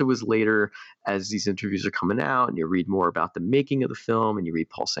 And I guess it was later, as these interviews are coming out, and you read more about the making of the film, and you read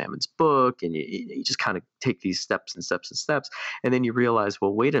Paul Salmon's book, and you just kind of take these steps and steps and steps, and then you realize,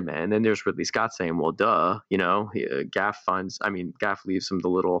 well, wait a minute. And then there's Ridley Scott saying, well, duh, Gaff leaves him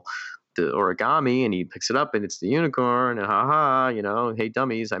the origami, and he picks it up, and it's the unicorn, and hey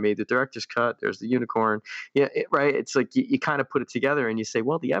dummies, I made the director's cut, there's the unicorn. Yeah, right. It's like you kind of put it together, and you say,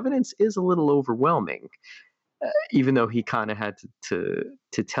 well, the evidence is a little overwhelming, even though he kind of had to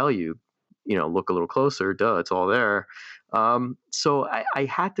tell you, look a little closer, duh, it's all there. So I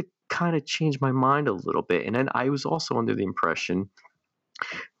had to kind of change my mind a little bit. And then I was also under the impression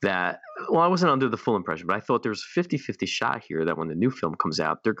that, I wasn't under the full impression, but I thought there was a 50-50 shot here that when the new film comes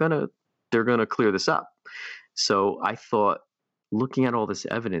out, they're gonna clear this up. So I thought, looking at all this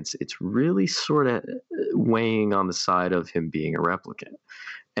evidence, it's really sort of weighing on the side of him being a replicant.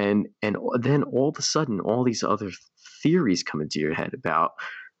 And then all of a sudden, all these other theories come into your head about,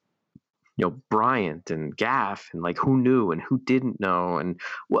 Bryant and Gaff, and like who knew and who didn't know, and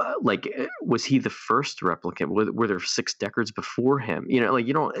was he the first replicant? Were there 6 Deckards before him?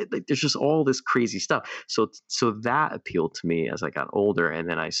 There's just all this crazy stuff. So that appealed to me as I got older, and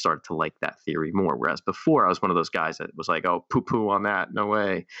then I started to like that theory more. Whereas before, I was one of those guys that was like, "Oh, poo-poo on that, no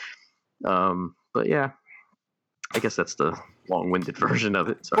way." But yeah, I guess that's the long-winded version of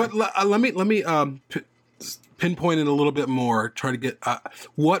it. Sorry. But let me pinpoint it a little bit more. Try to get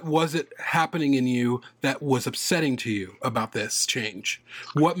what was it happening in you that was upsetting to you about this change?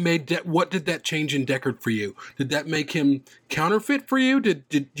 What did that change in Deckard for you? Did that make him counterfeit for you?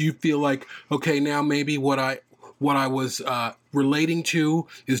 Did you feel like, okay, now maybe what I was relating to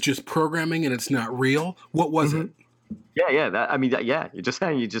is just programming and it's not real? What was it? Yeah. You just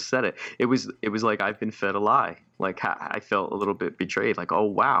said it. It was like I've been fed a lie. Like I felt a little bit betrayed. Like, oh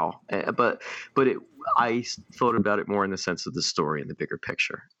wow. But I thought about it more in the sense of the story and the bigger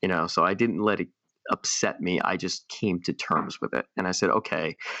picture. So I didn't let it upset me. I just came to terms with it, and I said,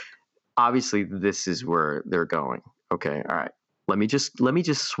 okay, obviously this is where they're going. Okay, all right. Let me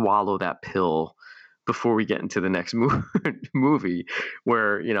just swallow that pill before we get into the next movie,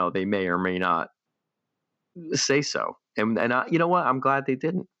 where they may or may not say so. And you know what? I'm glad they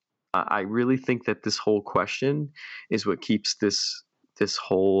didn't. I really think that this whole question is what keeps this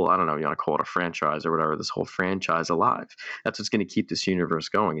whole, I don't know, you want to call it a franchise or whatever, this whole franchise alive. That's what's going to keep this universe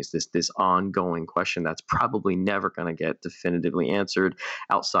going, is this ongoing question that's probably never going to get definitively answered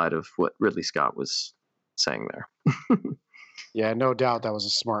outside of what Ridley Scott was saying there. Yeah, no doubt that was a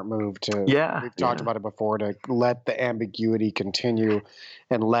smart move to. Yeah, we've talked about it before, to let the ambiguity continue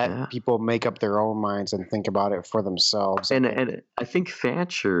and let people make up their own minds and think about it for themselves. And I think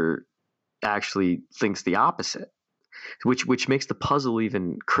Fancher actually thinks the opposite, which makes the puzzle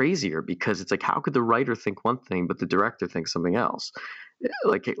even crazier, because it's like, how could the writer think one thing but the director thinks something else?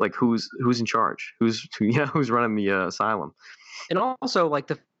 Like who's in charge? Who's running the asylum? And also, like,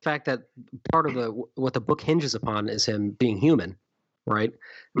 the fact that part of what the book hinges upon is him being human, right?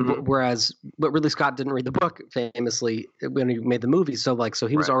 Mm-hmm. Whereas, but Ridley Scott didn't read the book famously when he made the movie, so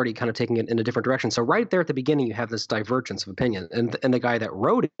he was already kind of taking it in a different direction. So right there at the beginning, you have this divergence of opinion, and the guy that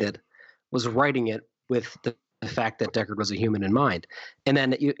wrote it was writing it with the fact that Deckard was a human in mind, and then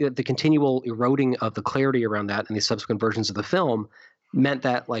the continual eroding of the clarity around that in the subsequent versions of the film meant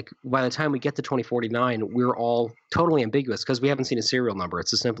that, like, by the time we get to 2049, we're all totally ambiguous because we haven't seen a serial number.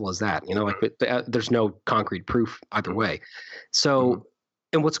 It's as simple as that, like, there's no concrete proof either way. So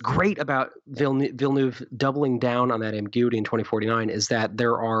And what's great about Villeneuve doubling down on that ambiguity in 2049 is that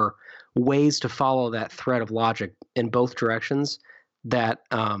there are ways to follow that thread of logic in both directions that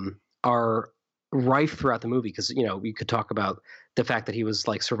are rife throughout the movie. Because, you know, you could talk about the fact that he was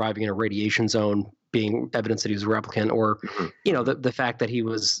like surviving in a radiation zone being evidence that he was a replicant, or, you know, the fact that he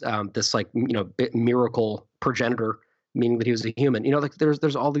was this like, you know, miracle progenitor, meaning that he was a human. You know, like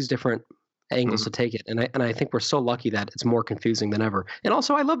there's all these different angles to take it, and I think we're so lucky that it's more confusing than ever. And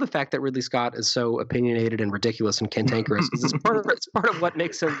also, I love the fact that Ridley Scott is so opinionated and ridiculous and cantankerous, because it's part of what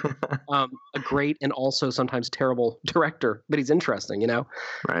makes him a great and also sometimes terrible director. But he's interesting, you know.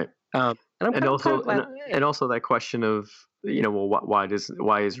 Right. And also that question of, you know, well, why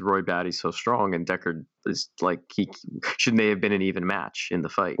is Roy Batty so strong, and Deckard is like, he may have been an even match in the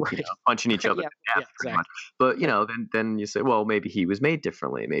fight, right. You know, punching each other in half, pretty much. But you know, then you say, well, maybe he was made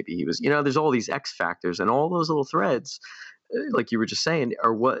differently, maybe he was, you know, there's all these X factors, and all those little threads, like you were just saying,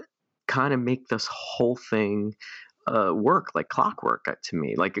 are what kind of make this whole thing work like clockwork to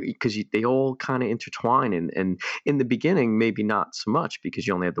me, like, because they all kind of intertwine, and in the beginning maybe not so much because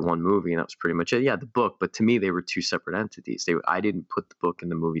you only had the one movie and that was pretty much it. Yeah, the book, but to me they were two separate entities. I didn't put the book and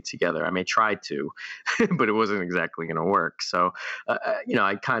the movie together. I may try to, but it wasn't exactly going to work. So you know,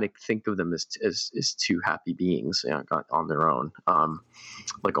 I kind of think of them as two happy beings, you know, on their own,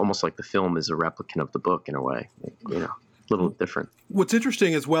 like almost like the film is a replicant of the book in a way, you know. Little different. What's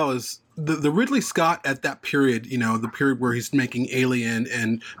interesting as well is the Ridley Scott at that period, you know, the period where he's making Alien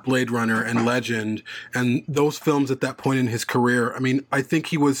and Blade Runner and Legend and those films at that point in his career. I mean, I think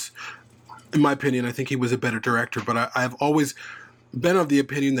he was, in my opinion, I think he was a better director, but I've always been of the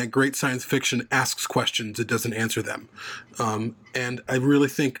opinion that great science fiction asks questions, it doesn't answer them. And I really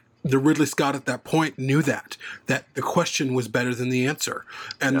think the Ridley Scott at that point knew that the question was better than the answer.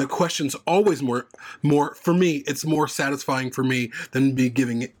 And the question's always more for me, it's more satisfying for me than being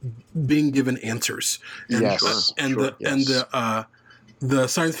given answers. And, the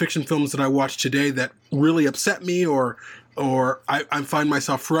science fiction films that I watch today that really upset me or I find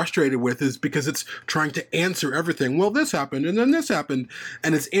myself frustrated with is because it's trying to answer everything. Well, this happened and then this happened,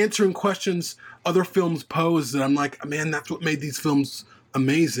 and it's answering questions other films pose that I'm like, man, that's what made these films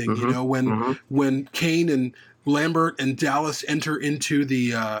amazing. You know, when Kane and Lambert and Dallas enter into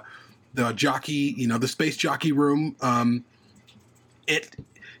the jockey, you know, the space jockey room,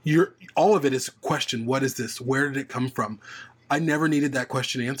 all of it is a question. What is this? Where did it come from? I never needed that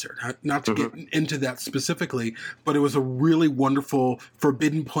question answered. Not to get into that specifically, but it was a really wonderful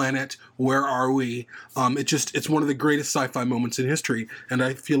Forbidden Planet. Where are we? It's one of the greatest sci-fi moments in history, and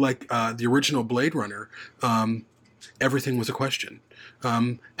I feel like the original Blade Runner, everything was a question.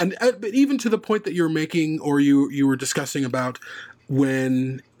 But even to the point that you're making, or you were discussing about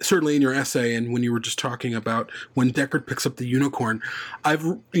when, certainly in your essay, and when you were just talking about when Deckard picks up the unicorn, I've,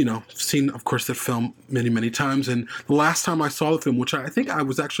 you know, seen, of course, that film many, many times. And the last time I saw the film, which I think I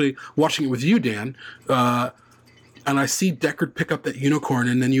was actually watching it with you, Dan, and I see Deckard pick up that unicorn,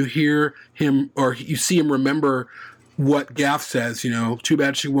 and then you hear him, or you see him remember what Gaff says, you know, too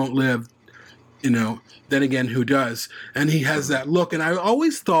bad she won't live. You know, then again, who does? And he has that look. And I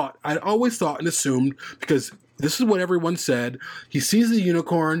always thought and assumed, because this is what everyone said, he sees the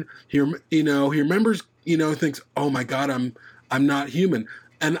unicorn, he remembers, you know, thinks, oh my God, I'm not human.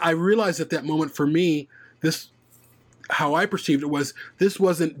 And I realized at that moment, for me, how I perceived it was, this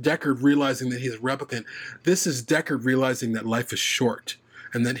wasn't Deckard realizing that he's a replicant. This is Deckard realizing that life is short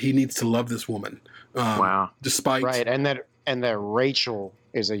and that he needs to love this woman. Wow. Despite. Right. And that Rachel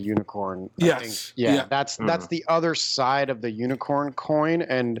is a unicorn. Yes. That's the other side of the unicorn coin,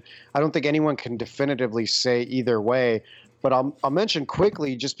 and I don't think anyone can definitively say either way. But I'll mention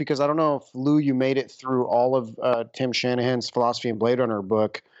quickly, just because I don't know if, Lou, you made it through all of Tim Shanahan's Philosophy and Blade Runner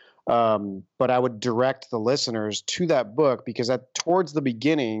book, but I would direct the listeners to that book, because towards the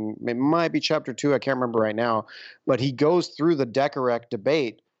beginning, it might be chapter 2, I can't remember right now, but he goes through the Deckard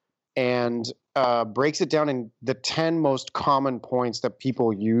debate and breaks it down in the 10 most common points that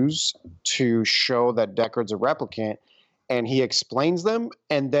people use to show that Deckard's a replicant, and he explains them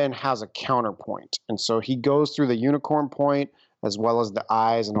and then has a counterpoint. And so he goes through the unicorn point as well as the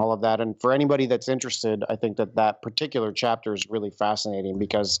eyes and all of that. And for anybody that's interested, I think that particular chapter is really fascinating,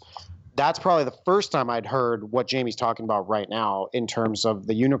 because that's probably the first time I'd heard what Jamie's talking about right now, in terms of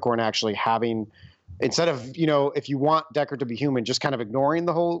the unicorn actually having, instead of, you know, if you want Deckard to be human, just kind of ignoring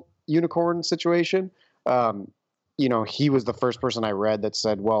the whole unicorn situation. You know, he was the first person I read that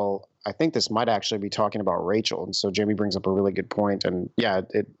said, well, I think this might actually be talking about Rachel. And so Jamie brings up a really good point. And yeah,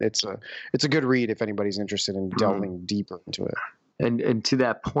 it's a good read if anybody's interested in delving deeper into it. And to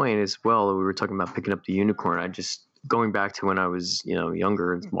that point as well, we were talking about picking up the unicorn. going back to when I was,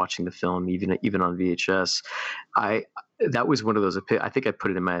 younger and watching the film, even on VHS, that was one of those. I think I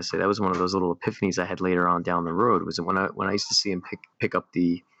put it in my essay. That was one of those little epiphanies I had later on down the road. Was when I used to see him pick up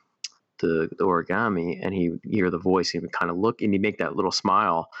the origami, and he would hear the voice. He would kind of look, and he'd make that little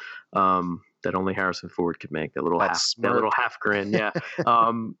smile that only Harrison Ford could make. That little half grin. Yeah.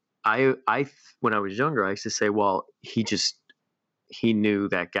 I when I was younger, I used to say, well, he knew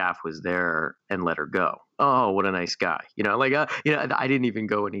that Gaff was there and let her go. Oh, what a nice guy. I didn't even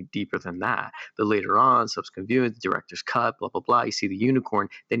go any deeper than that. But later on, subsequent viewing, the director's cut, blah, blah, blah. You see the unicorn,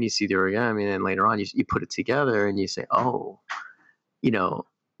 then you see the origami, and then later on you put it together and you say, oh,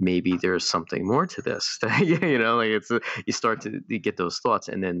 maybe there's something more to this. You start to get those thoughts,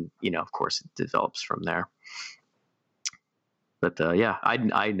 and then, of course, it develops from there. But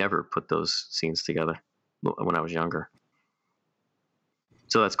I never put those scenes together when I was younger.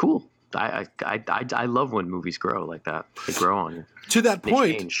 So that's cool. I love when movies grow like that. They grow on you. To that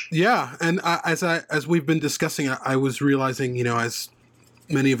point, yeah. And as we've been discussing, I was realizing, as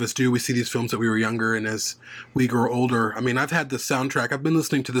many of us do, we see these films that we were younger, and as we grow older, I mean, I've had the soundtrack. I've been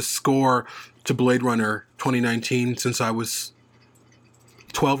listening to the score to Blade Runner 2019 since I was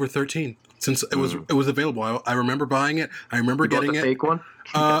 12 or 13. Since it was available, I remember buying it. I remember getting it. The fake one,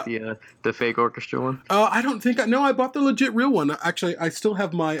 the fake orchestra one. I don't think I bought the legit real one. Actually, I still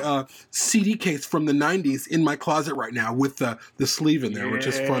have my CD case from the '90s in my closet right now with the sleeve in there, which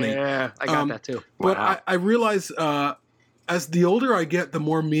is funny. Yeah, I got that too. But wow. I realize as the older I get, the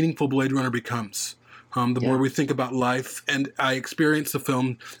more meaningful Blade Runner becomes. The more we think about life, and I experience the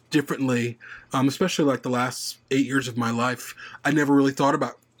film differently, especially like the last 8 years of my life. I never really thought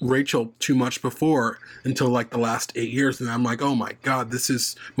about Rachel too much before until like the last 8 years, and I'm like, oh my god, this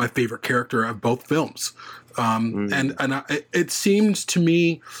is my favorite character of both films. It seemed to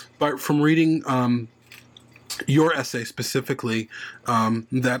me, but from reading your essay specifically,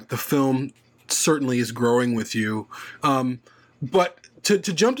 that the film certainly is growing with you. But to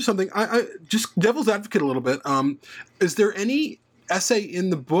jump to something, I just devil's advocate a little bit. Is there any essay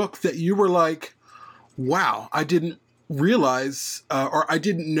in the book that you were like, wow, I didn't realize or I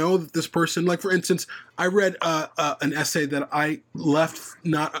didn't know that this person, like for instance, I read an essay that I left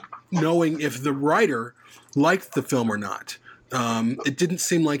not knowing if the writer liked the film or not. It didn't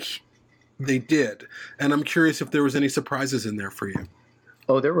seem like they did, and I'm curious if there was any surprises in there for you.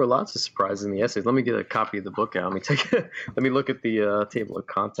 Oh, there were lots of surprises in the essays. Let me get a copy of the book out. Let me look at the table of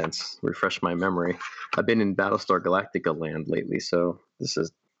contents, refresh my memory. I've been in Battlestar Galactica land lately, so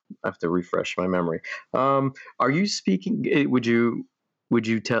I have to refresh my memory. Are you speaking? Would you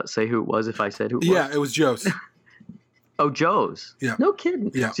say who it was if I said who it was? Yeah, it was Joe's. Oh, Joe's. Yeah. No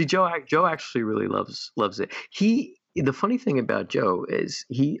kidding. Yeah. See, Joe actually really loves it. The funny thing about Joe is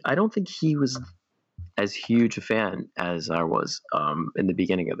I don't think he was as huge a fan as I was in the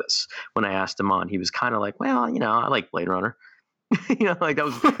beginning of this. When I asked him on, he was kind of like, well, I like Blade Runner. Like that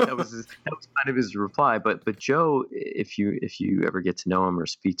was kind of his reply. But Joe, if you ever get to know him or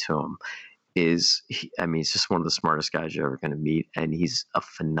speak to him, he's just one of the smartest guys you're ever going to meet, and he's a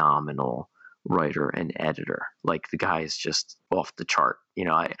phenomenal writer and editor. Like the guy is just off the chart.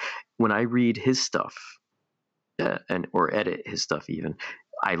 When I read his stuff or edit his stuff, even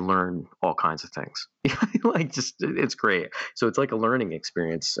I learn all kinds of things. It's great. So it's like a learning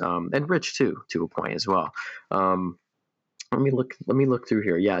experience, and rich too, to a point as well. Let me look through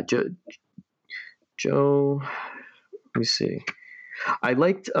here. Yeah, Joe. Let me see. I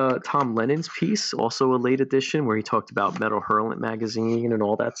liked Tom Lennon's piece, also a late edition, where he talked about Metal Hurlant magazine and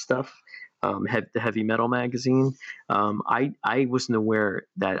all that stuff. The heavy metal magazine. I wasn't aware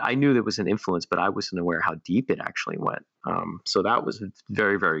that I knew there was an influence, but I wasn't aware how deep it actually went. So that was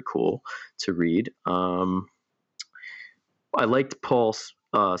very, very cool to read. I liked Paul's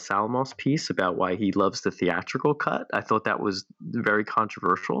Salamos piece about why he loves the theatrical cut. I thought that was very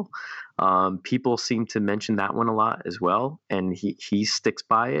controversial. People seem to mention that one a lot as well, and he sticks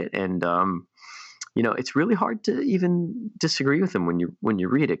by it. And it's really hard to even disagree with him when you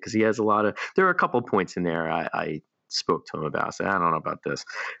read it, because he has there are a couple of points in there I spoke to him about. I said, I don't know about this,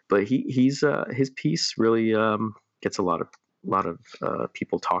 but his piece really gets a lot of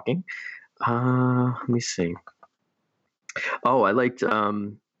people talking. Let me see. Oh, I liked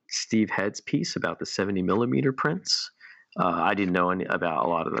Steve Head's piece about the 70 millimeter prints. I didn't know about a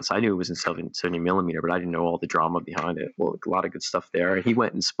lot of this. I knew it was in 70 millimeter, but I didn't know all the drama behind it. Well, a lot of good stuff there. And he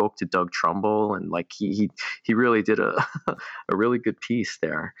went and spoke to Doug Trumbull, and he really did a really good piece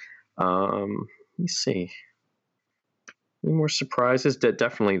there. Let me see. Any more surprises?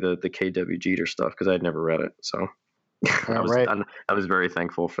 Definitely the KW Jeter stuff, because I'd never read it. So I was very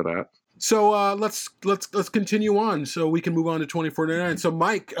thankful for that. So let's continue on so we can move on to 2049. So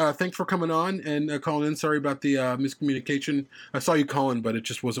Mike, thanks for coming on and calling in. Sorry about the miscommunication. I saw you calling, but it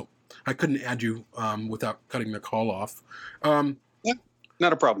just wasn't. I couldn't add you without cutting the call off. Yeah,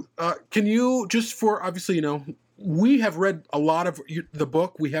 not a problem. Can you just for obviously we have read a lot of the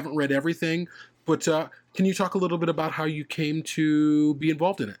book. We haven't read everything, but can you talk a little bit about how you came to be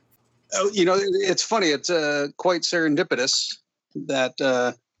involved in it? Oh, it's funny. It's quite serendipitous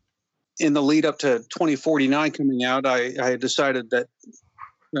that. In the lead up to 2049 coming out, I decided that,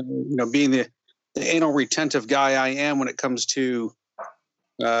 being the anal retentive guy I am when it comes to,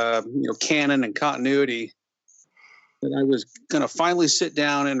 canon and continuity, that I was going to finally sit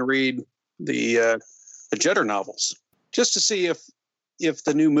down and read the Jetter novels just to see if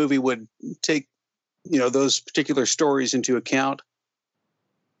the new movie would take, those particular stories into account.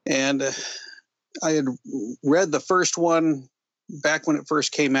 And I had read the first one back when it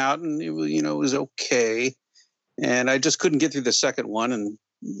first came out, and it was okay, and I just couldn't get through the second one. And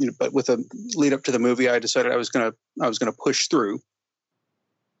but with a lead up to the movie, I decided I was gonna push through.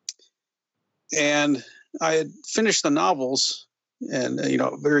 And I had finished the novels, and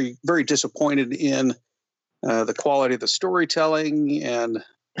very very disappointed in the quality of the storytelling, and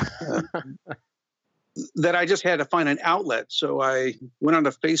that I just had to find an outlet. So I went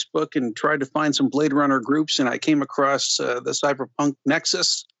onto Facebook and tried to find some Blade Runner groups, and I came across the Cyberpunk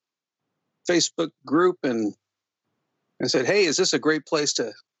Nexus Facebook group, and I said, "Hey, is this a great place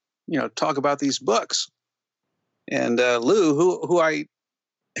to, talk about these books?" And Lou, who I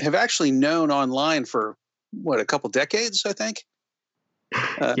have actually known online for a couple decades, I think.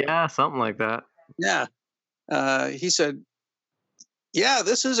 Yeah, something like that. Yeah, he said, "Yeah,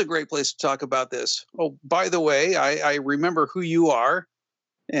 this is a great place to talk about this. Oh, by the way, I remember who you are."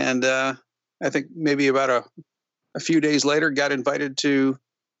 And I think maybe about a few days later, got invited to,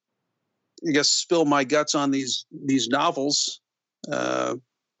 I guess, spill my guts on these novels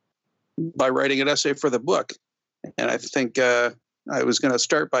by writing an essay for the book. And I think I was going to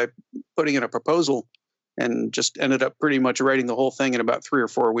start by putting in a proposal, and just ended up pretty much writing the whole thing in about 3 or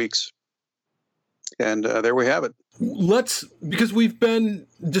 4 weeks. And there we have it. Because we've been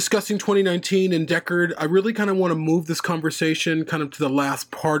discussing 2019 and Deckard, I really kind of want to move this conversation kind of to the last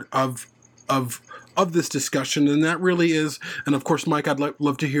part of this discussion, and that really is, and of course, Mike, I'd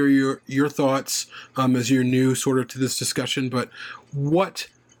love to hear your thoughts as you're new sort of to this discussion. But what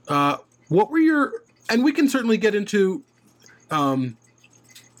were your, and we can certainly get into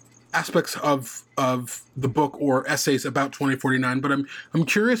aspects of the book or essays about 2049, but I'm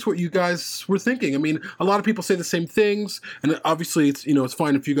curious what you guys were thinking. I mean, a lot of people say the same things, and obviously it's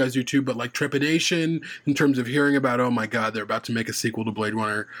fine if you guys do too, but like trepidation in terms of hearing about, oh my God, they're about to make a sequel to Blade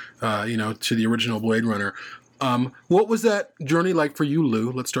Runner, to the original Blade Runner. What was that journey like for you,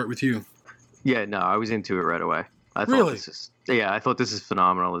 Lou? Let's start with you. Yeah, no, I was into it right away. I thought this is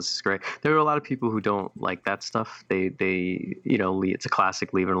phenomenal. This is great. There are a lot of people who don't like that stuff. They it's a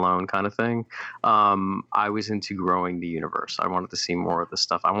classic leave it alone kind of thing. I was into growing the universe. I wanted to see more of the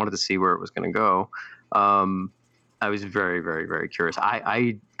stuff. I wanted to see where it was going to go. I was very, very, very curious.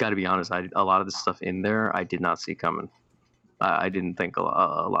 I got to be honest. A lot of the stuff in there, I did not see coming. I didn't think a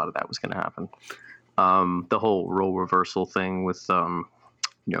lot of that was going to happen. The whole role reversal thing with,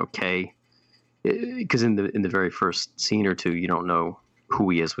 Kay. Because in the very first scene or two, you don't know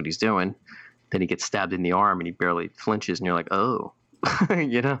who he is, what he's doing. Then he gets stabbed in the arm and he barely flinches, and you're like, oh,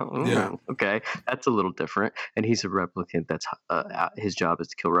 Yeah. Okay, that's a little different. And he's a replicant. That's his job is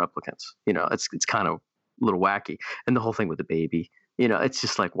to kill replicants. It's kind of a little wacky. And the whole thing with the baby, it's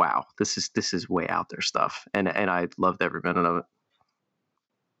just like, wow, this is way out there stuff. And I loved every minute of it.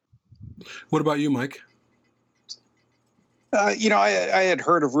 What about you, Mike? I had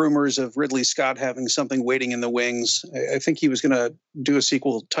heard of rumors of Ridley Scott having something waiting in the wings. I think he was going to do a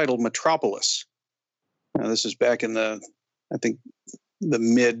sequel titled Metropolis. This is back in the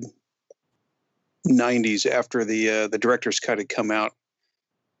mid 90s after the director's cut had come out.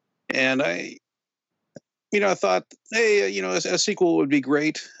 And I thought, hey, a sequel would be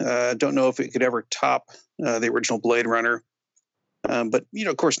great. Don't know if it could ever top the original Blade Runner. But,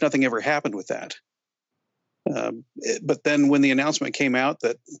 of course, nothing ever happened with that. But then when the announcement came out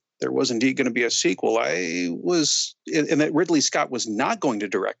that there was indeed going to be a sequel, and that Ridley Scott was not going to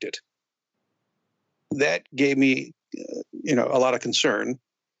direct it, that gave me, a lot of concern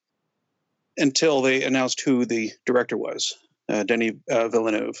until they announced who the director was, Denis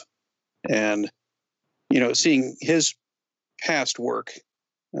Villeneuve. And, seeing his past work,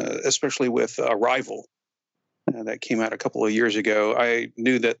 especially with Arrival, that came out a couple of years ago, I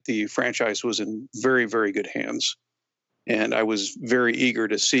knew that the franchise was in very, very good hands. and I was very eager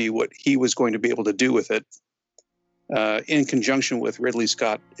to see what he was going to be able to do with it, in conjunction with Ridley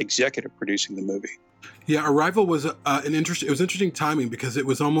Scott executive producing the movie. Yeah, Arrival was It was interesting timing because it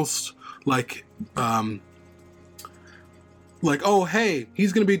was almost like, oh hey,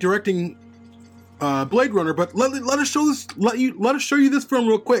 he's going to be directing Blade Runner, but let us show you this film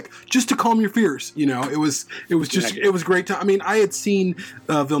real quick, just to calm your fears. You know, it was great time. I mean, I had seen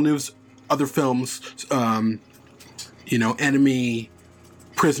Villeneuve's other films, Enemy,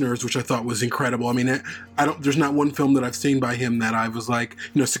 Prisoners, which I thought was incredible. I mean, there's not one film that I've seen by him that I was like,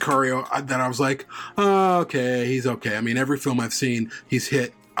 Sicario, that I was like, oh, okay, he's okay. I mean, every film I've seen, he's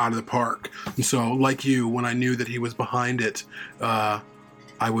hit out of the park. And so, like you, when I knew that he was behind it,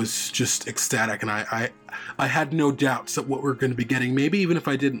 I was just ecstatic, and I had no doubts that what we're going to be getting, maybe even if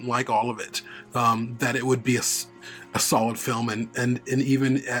I didn't like all of it, that it would be a solid film, and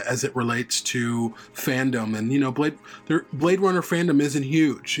even as it relates to fandom, and Blade Runner fandom isn't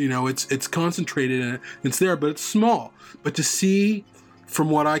huge. It's concentrated and it's there, but it's small. But to see,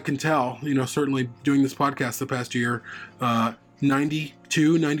 from what I can tell, certainly doing this podcast the past year,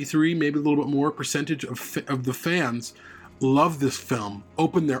 92, 93, maybe a little bit more percentage of the fans love this film,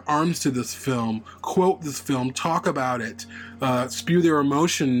 open their arms to this film, quote this film, talk about it, spew their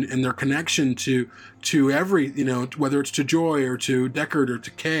emotion and their connection to every, whether it's to Joy or to Deckard or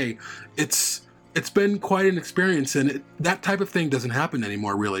to Kay. It's been quite an experience, and that type of thing doesn't happen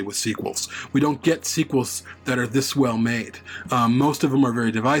anymore, really, with sequels. We don't get sequels that are this well made. Most of them are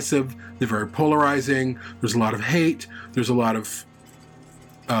very divisive. They're very polarizing. There's a lot of hate. There's a lot of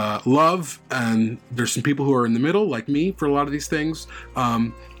love, and there's some people who are in the middle, like me, for a lot of these things.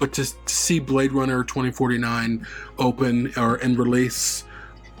 But to see Blade Runner 2049 open and release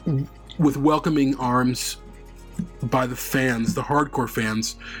with welcoming arms by the fans, the hardcore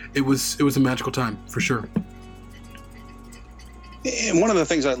fans, it was a magical time for sure. And one of the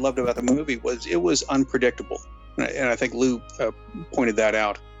things I loved about the movie was it was unpredictable, and I think Lou pointed that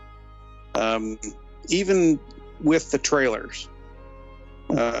out. Even with the trailers,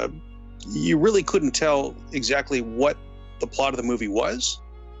 you really couldn't tell exactly what the plot of the movie was,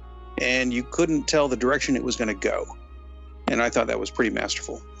 and you couldn't tell the direction it was going to go. And I thought that was pretty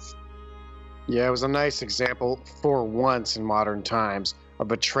masterful. Yeah, it was a nice example for once in modern times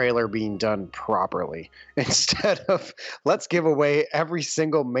of a trailer being done properly, instead of let's give away every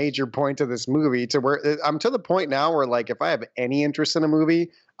single major point of this movie, to where I'm to the point now where, like, if I have any interest in a movie,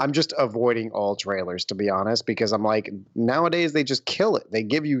 I'm just avoiding all trailers, to be honest, because I'm like, nowadays they just kill it. They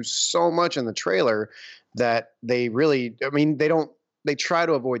give you so much in the trailer that they really, I mean, they try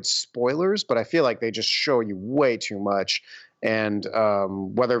to avoid spoilers, but I feel like they just show you way too much. And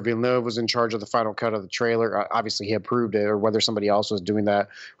whether Villeneuve was in charge of the final cut of the trailer, obviously he approved it, or whether somebody else was doing that,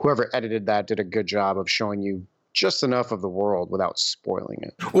 whoever edited that did a good job of showing you just enough of the world without spoiling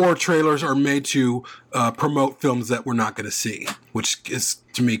it. Or trailers are made to promote films that we're not going to see, which is,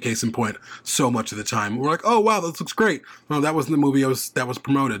 to me, case in point, so much of the time. We're like, oh, wow, this looks great. Well, that wasn't the movie that was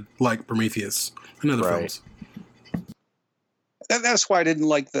promoted, like Prometheus and other films. That's why I didn't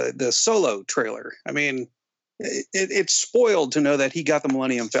like the Solo trailer. I mean, it's spoiled to know that he got the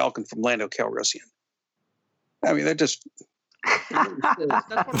Millennium Falcon from Lando Calrissian. I mean, that just... That's one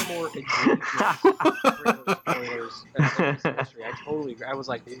of the more egregious trailers in history. I totally agree. I was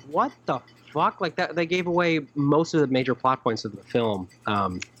like, what the fuck? Like, that they gave away most of the major plot points of the film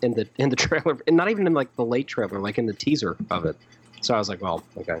in the trailer, and not even in like the late trailer, like in the teaser of it. So I was like, well,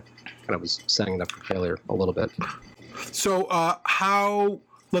 okay, kind of was setting it up for failure a little bit. So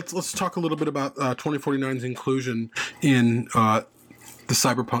let's talk a little bit about 2049's inclusion in the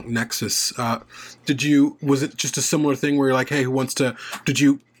Cyberpunk Nexus. Was it just a similar thing where you're like, hey, did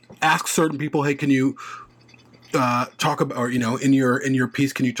you ask certain people, hey, can you talk about, or in your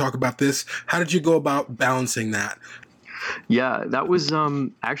piece, can you talk about this? How did you go about balancing that? Yeah, that was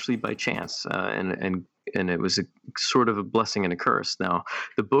actually by chance, and it was a sort of a blessing and a curse. Now,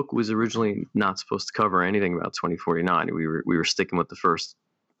 the book was originally not supposed to cover anything about 2049. We were sticking with the first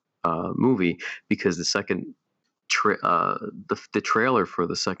movie because the second the trailer for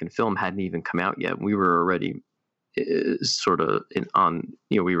the second film hadn't even come out yet. We were already sort of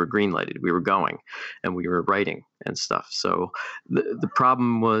we were green-lighted, we were going, and we were writing and stuff. So the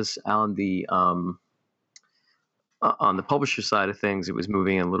problem was on the publisher side of things, it was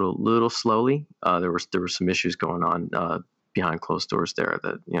moving a little slowly. There were some issues going on behind closed doors there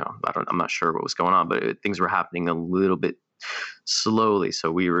that I'm not sure what was going on, but things were happening a little bit slowly. So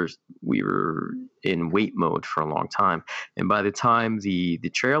we were in wait mode for a long time. And by the time the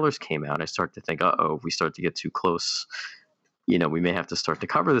trailers came out, I started to think, if we start to get too close, we may have to start to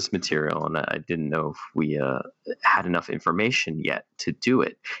cover this material. And I didn't know if we had enough information yet to do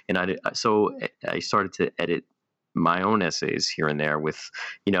it. And so I started to edit my own essays here and there with,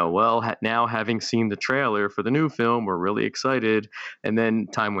 now having seen the trailer for the new film, we're really excited. And then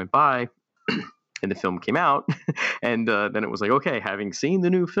time went by and the film came out and then it was like, okay, having seen the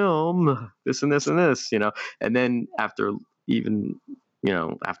new film, this and this and this, and then after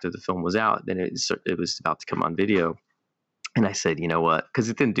the film was out, then it was about to come on video. And I said, you know what, because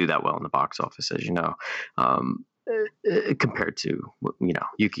it didn't do that well in the box office, as you know, compared to,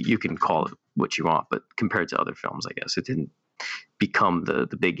 you can call it what you want, but compared to other films, I guess it didn't become the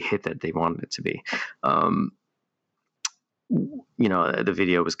big hit that they wanted it to be. The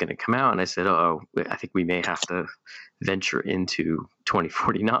video was going to come out, and I said, I think we may have to venture into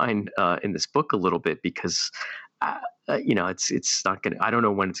 2049 in this book a little bit, because it's not going to, I don't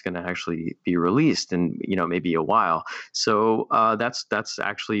know when it's going to actually be released, and, maybe a while. So that's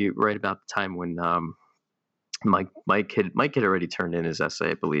actually right about the time when Mike had already turned in his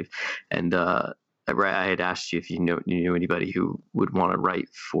essay, I believe. And I had asked you if you knew anybody who would want to write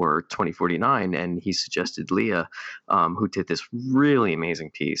for 2049, and he suggested Leah, who did this really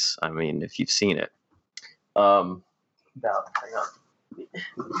amazing piece. I mean, if you've seen it. Hang on.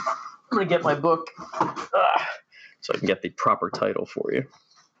 I'm going to get my book so I can get the proper title for you.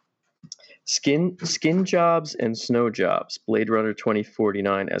 Skin Jobs and Snow Jobs, Blade Runner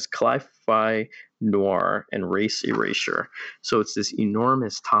 2049 as Cli-Fi Noir and Race Erasure. So it's this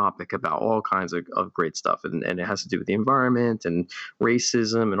enormous topic about all kinds of great stuff, and it has to do with the environment and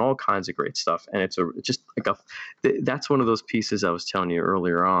racism and all kinds of great stuff. And it's that's one of those pieces I was telling you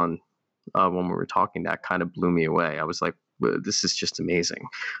earlier on when we were talking that kind of blew me away. I was like, this is just amazing.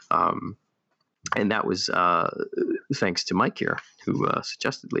 And that was thanks to Mike here, who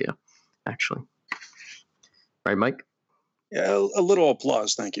suggested Leah, actually. Right, Mike? Yeah, a little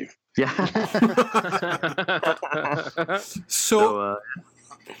applause, thank you. Yeah. So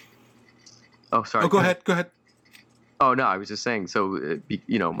sorry. Go ahead. Oh, no, I was just saying, so,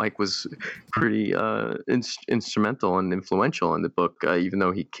 Mike was pretty instrumental and influential in the book, even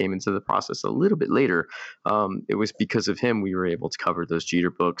though he came into the process a little bit later. It was because of him we were able to cover those Jeter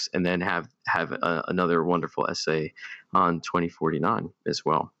books and then have another wonderful essay on 2049 as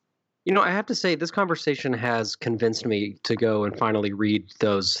well. I have to say, this conversation has convinced me to go and finally read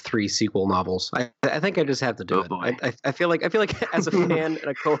those 3 sequel novels. I think I just have to do it. I feel like as a fan and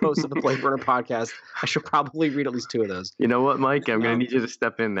a co-host of the Blade Runner podcast, I should probably read at least 2 of those. You know what, Mike? I'm going to need you to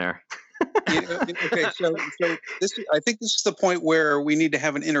step in there. Okay, so I think this is the point where we need to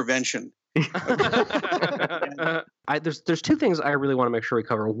have an intervention. There's 2 things I really want to make sure we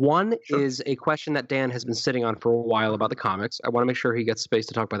cover. One is a question that Dan has been sitting on for a while about the comics. I want to make sure he gets space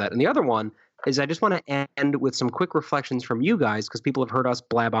to talk about that. And the other one is I just want to end with some quick reflections from you guys, because people have heard us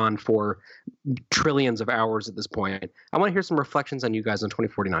blab on for trillions of hours at this point. I want to hear some reflections on you guys on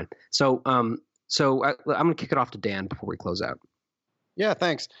 2049. So I'm going to kick it off to Dan before we close out. Yeah,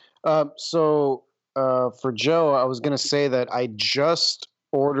 thanks. So for Joe, I was going to say that I just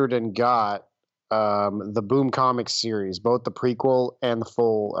ordered and got the Boom Comics series, both the prequel and the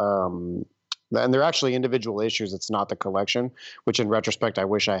full, and they're actually individual issues. It's not the collection, which in retrospect, I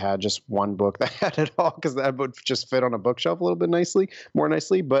wish I had just one book that had it all, because that would just fit on a bookshelf a little bit more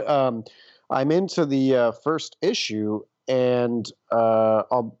nicely. But I'm into the first issue, and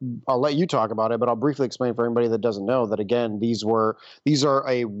I'll let you talk about it, but I'll briefly explain for anybody that doesn't know that, again, these are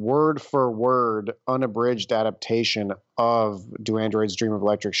a word for word unabridged adaptation of Do Androids Dream of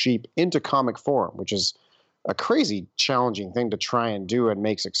Electric Sheep into comic form, which is a crazy challenging thing to try and do and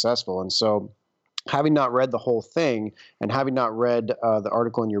make successful. And so, having not read the whole thing and having not read the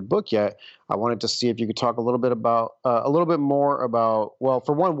article in your book yet, I wanted to see if you could talk a little bit more about, well,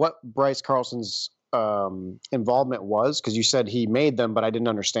 for one, what Bryce Carlson's involvement was, because you said he made them, but I didn't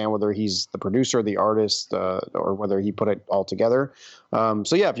understand whether he's the producer, the artist, or whether he put it all together.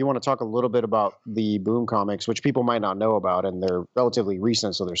 So yeah, if you want to talk a little bit about the Boom comics, which people might not know about, and they're relatively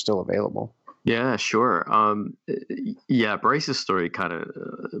recent, so they're still available. Yeah, sure. Yeah, Bryce's story kind of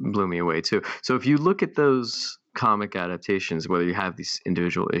blew me away too. So if you look at those comic adaptations, whether you have these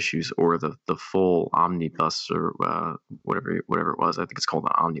individual issues or the full omnibus or whatever it was, I think it's called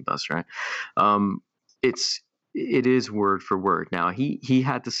an omnibus, right? It is word for word. Now he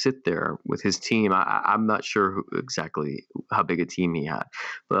had to sit there with his team. I'm not sure exactly how big a team he had,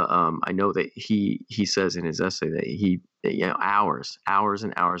 but I know that he says in his essay that he hours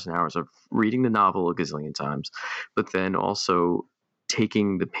and hours and hours of reading the novel a gazillion times, but then also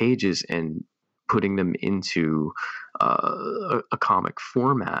taking the pages and putting them into a comic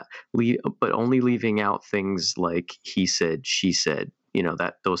format, but only leaving out things like he said, she said,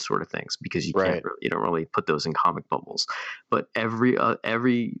 that those sort of things, because you can't you don't really put those in comic bubbles. But every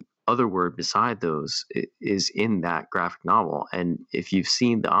other word beside those is in that graphic novel. And if you've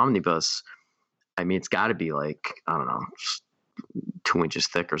seen the omnibus, I mean, it's got to be like, I don't know, 2 inches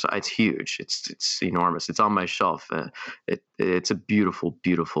thick or so. It's huge. It's enormous. It's on my shelf. It's a beautiful,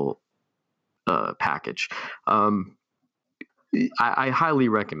 beautiful package. I highly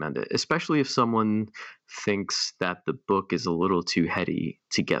recommend it, especially if someone thinks that the book is a little too heady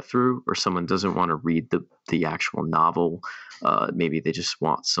to get through, or someone doesn't want to read the actual novel. Maybe they just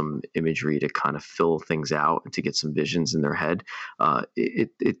want some imagery to kind of fill things out and to get some visions in their head.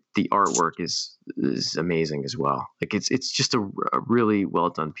 The artwork is amazing as well. Like it's just a really well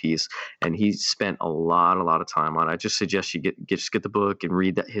done piece, and he spent a lot of time on it. I just suggest you get the book and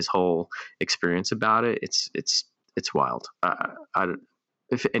read his whole experience about it. It's wild.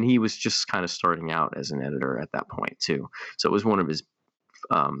 And he was just kind of starting out as an editor at that point too. So it was one of his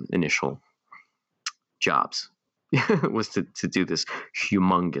initial jobs was to do this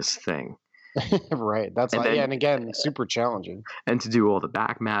humongous thing. Right. That's and again, super challenging. And to do all the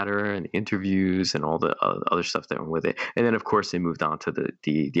back matter and interviews and all the other stuff that went with it. And then of course they moved on to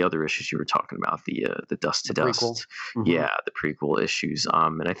the other issues you were talking about, the Dust to Dust. Mm-hmm. Yeah, the prequel issues.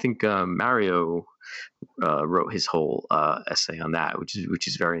 And I think Mario wrote his whole essay on that, which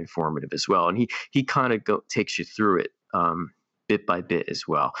is very informative as well. And he kind of takes you through it bit by bit as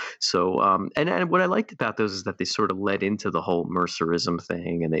well. So and what I liked about those is that they sort of led into the whole Mercerism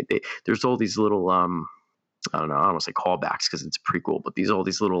thing, and they there's all these little I don't know, I don't want to say callbacks because it's a prequel, but all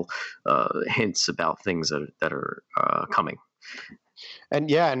these little hints about things that are coming. And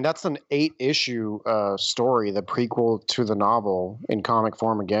that's an 8-issue story, the prequel to the novel in comic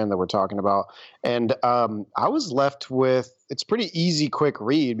form again that we're talking about. And I was left with, it's pretty easy, quick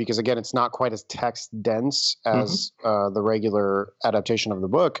read because again, it's not quite as text dense as the regular adaptation of the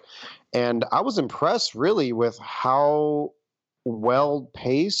book. And I was impressed really with how well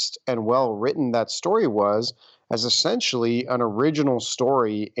paced and well written that story was, as essentially an original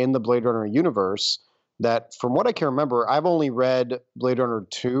story in the Blade Runner universe. That, from what I can remember, I've only read Blade Runner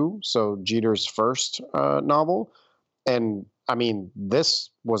 2, so Jeter's first novel. And, I mean,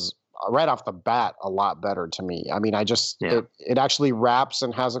 this was, right off the bat, a lot better to me. I mean, it actually wraps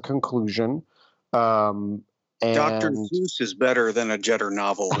and has a conclusion. And Dr. Seuss is better than a Jeter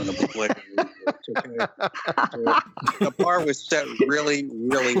novel in the Blade Runner. Okay. So the bar was set really,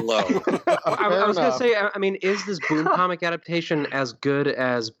 really low. I was going to say, I mean, is this Boom comic adaptation as good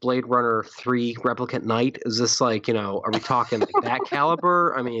as Blade Runner 3 Replicant Night? Is this like, are we talking like that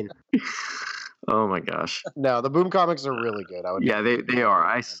caliber? I mean... Oh my gosh! No, the Boom comics are really good. They are.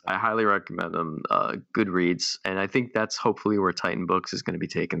 I highly recommend them. Good reads, and I think that's hopefully where Titan Books is going to be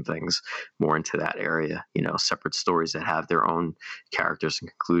taking things more into that area. Separate stories that have their own characters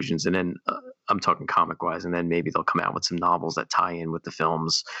and conclusions, and then I'm talking comic wise, and then maybe they'll come out with some novels that tie in with the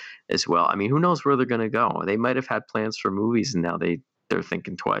films as well. I mean, who knows where they're going to go? They might have had plans for movies, and now they're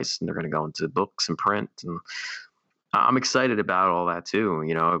thinking twice, and they're going to go into books and print and. I'm excited about all that too.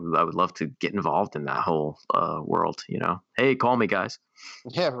 I would love to get involved in that whole world. Hey, call me, guys.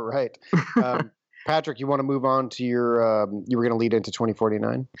 Yeah, right. Patrick, you want to move on to your? You were going to lead into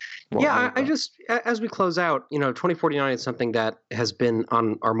 2049. I just, as we close out, 2049 is something that has been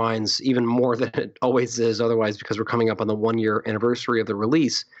on our minds even more than it always is otherwise, because we're coming up on the 1-year anniversary of the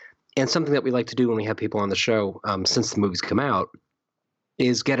release, and something that we like to do when we have people on the show since the movie's come out.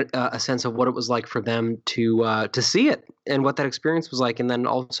 Is get a sense of what it was like for them to see it and what that experience was like, and then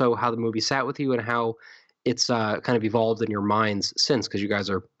also how the movie sat with you and how it's kind of evolved in your minds since, because you guys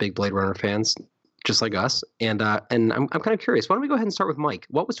are big Blade Runner fans, just like us. And I'm kind of curious. Why don't we go ahead and start with Mike?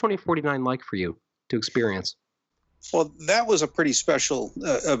 What was 2049 like for you to experience? Well, that was a pretty special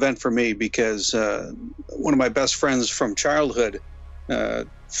event for me because one of my best friends from childhood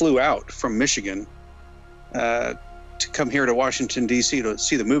flew out from Michigan to come here to Washington, D.C. to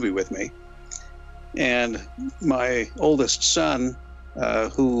see the movie with me. And my oldest son,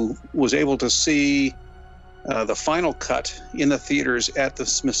 who was able to see the final cut in the theaters at the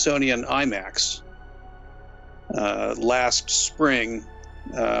Smithsonian IMAX last spring,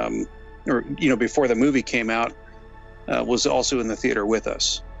 before the movie came out, was also in the theater with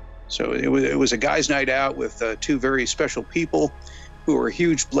us. So it was a guys' night out with 2 very special people who were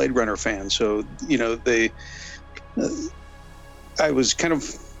huge Blade Runner fans. So, I was kind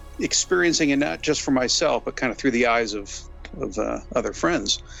of experiencing it not just for myself, but kind of through the eyes of other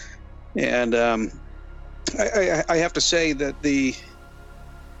friends. And I have to say that the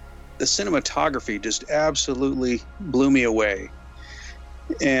the cinematography just absolutely blew me away.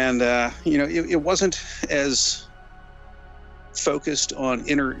 And it wasn't as focused on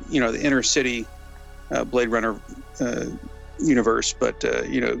the inner city Blade Runner universe, but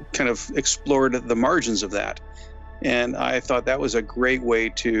kind of explored the margins of that. And I thought that was a great way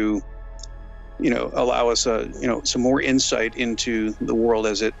to allow us some more insight into the world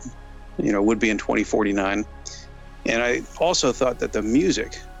as it would be in 2049. And I also thought that the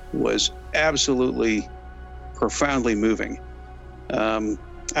music was absolutely profoundly moving.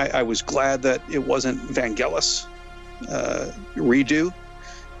 I was glad that it wasn't Vangelis redo.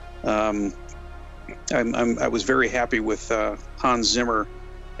 I was very happy with Hans Zimmer,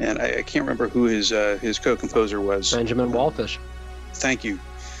 and I can't remember who his co-composer was. Benjamin Wallfish. Thank you.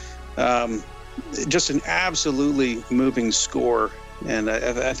 Just an absolutely moving score, and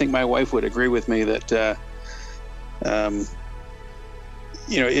I think my wife would agree with me that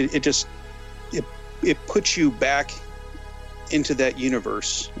it puts you back into that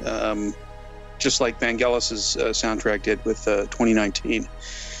universe, just like Vangelis's soundtrack did with 2019.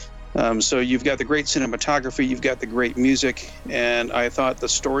 So you've got the great cinematography, you've got the great music, and I thought the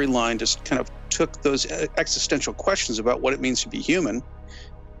storyline just kind of took those existential questions about what it means to be human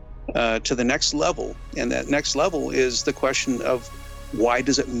to the next level. And that next level is the question of, why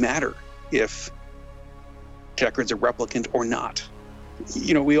does it matter if Deckard's a replicant or not?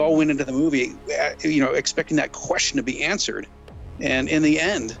 We all went into the movie, expecting that question to be answered. And in the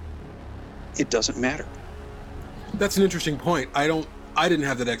end, it doesn't matter. That's an interesting point. I didn't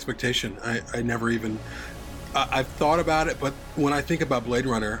have that expectation. I never even, I've thought about it, but when I think about Blade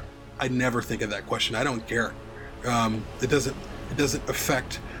Runner, I never think of that question. I don't care. It doesn't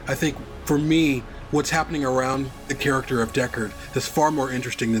affect, I think for me, what's happening around the character of Deckard is far more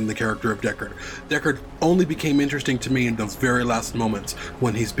interesting than the character of Deckard. Deckard only became interesting to me in those very last moments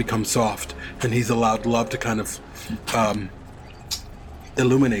when he's become soft and he's allowed love to kind of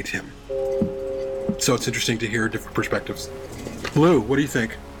illuminate him. So it's interesting to hear different perspectives. Lou, what do you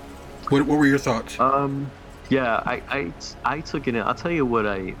think? What were your thoughts? Yeah, I took it in. I'll tell you what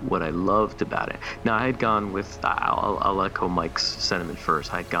I loved about it. Now I had gone with, I'll echo Mike's sentiment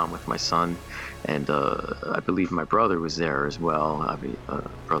first. I had gone with my son, and I believe my brother was there as well. I mean, a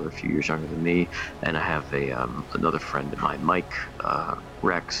brother a few years younger than me, and I have another friend of mine, Mike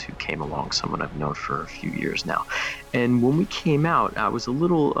Rex, who came along, someone I've known for a few years now. And when we came out, I was a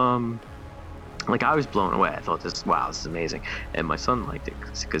little I was blown away. I thought, this is amazing. And my son liked it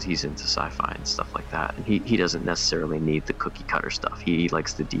because he's into sci-fi and stuff like that. And he doesn't necessarily need the cookie cutter stuff. He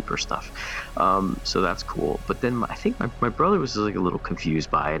likes the deeper stuff. So that's cool. But then I think my brother was a little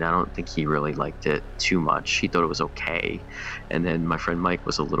confused by it. I don't think he really liked it too much. He thought it was okay. And then my friend Mike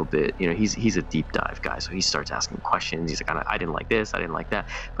was a little bit, he's a deep dive guy. So he starts asking questions. He's like, I didn't like this. I didn't like that.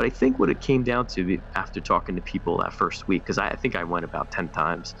 But I think what it came down to after talking to people that first week, because I think I went about 10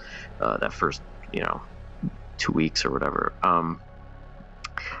 times that first 2 weeks or whatever.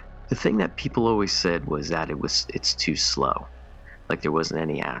 The thing that people always said was that it's too slow, like there wasn't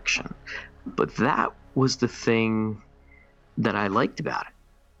any action. But that was the thing that I liked about it.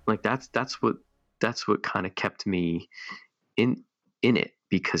 Like that's what kind of kept me in it,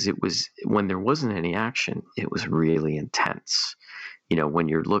 because it was, when there wasn't any action, it was really intense. When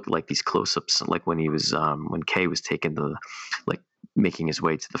you're looking like these close-ups, like when he was when Kay was taking making his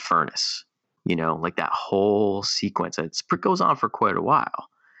way to the furnace. Like that whole sequence, it goes on for quite a while.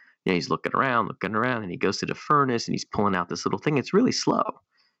 He's looking around, and he goes to the furnace and he's pulling out this little thing. It's really slow.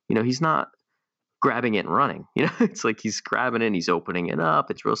 He's not grabbing it and running. It's like he's grabbing it and he's opening it up.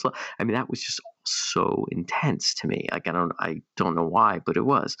 It's real slow. I mean, that was just so intense to me. Like, I don't know why, but it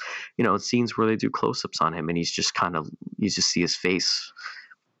was. Scenes where they do close-ups on him and he's just you just see his face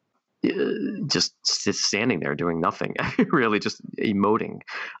just standing there doing nothing, really just emoting.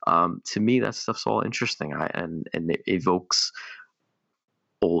 To me, that stuff's all interesting, and it evokes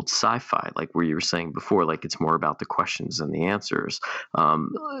old sci-fi, like where you were saying before, like it's more about the questions than the answers.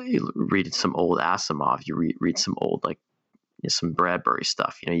 You read some old Asimov, you read some old some Bradbury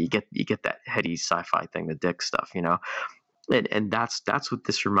stuff. You get that heady sci-fi thing, the Dick stuff. And that's what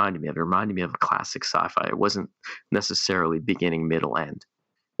this reminded me of. It reminded me of a classic sci-fi. It wasn't necessarily beginning, middle, end.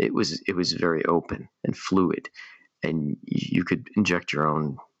 It was very open and fluid, and you could inject your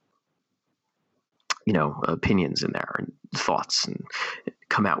own, opinions in there and thoughts and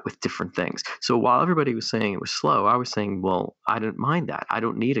come out with different things. So while everybody was saying it was slow, I was saying, well, I didn't mind that. I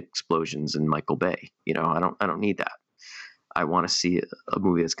don't need explosions in Michael Bay. I don't need that. I want to see a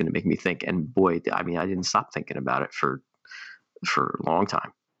movie that's going to make me think. And boy, I mean, I didn't stop thinking about it for a long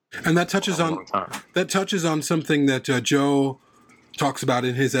time. And that touches on something that Joe talks about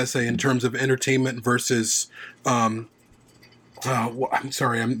in his essay in terms of entertainment versus. I'm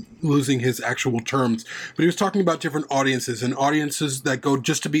sorry, I'm losing his actual terms, but he was talking about different audiences, and audiences that go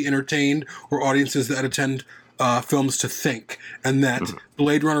just to be entertained, or audiences that attend films to think, and that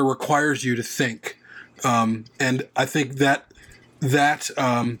Blade Runner requires you to think. And I think that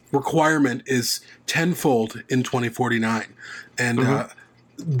requirement is tenfold in 2049, and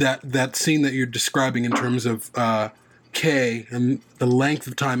that scene that you're describing in terms of Kay and the length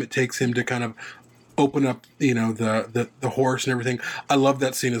of time it takes him to kind of open up, the horse and everything. I love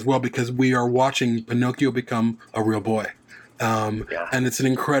that scene as well, because we are watching Pinocchio become a real boy. And it's an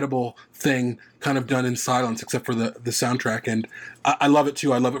incredible thing kind of done in silence, except for the soundtrack. And I love it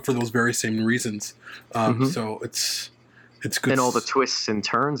too. I love it for those very same reasons. So it's good. And all the twists and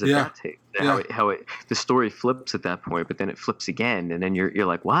turns that takes. How the story flips at that point, but then it flips again. And then you're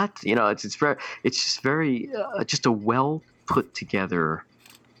like, what? It's just very just a well put together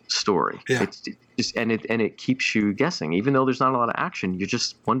story. It's just and it keeps you guessing, even though there's not a lot of action. You're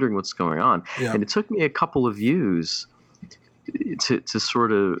just wondering what's going on. And it took me a couple of views to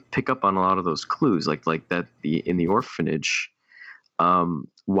sort of pick up on a lot of those clues, like that in the orphanage.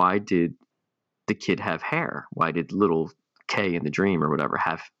 Why did the kid have hair? Why did little Kay in the dream or whatever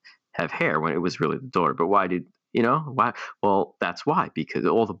have hair when it was really the daughter? But why did why? Well, that's why, because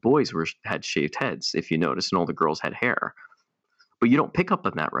all the boys had shaved heads, if you notice, and all the girls had hair. But you don't pick up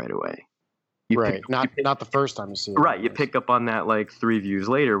on that right away. Not the first time you see it. Right, you pick up on that like 3 views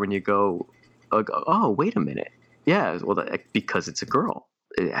later when you go, oh, wait a minute. Yeah, well, because it's a girl.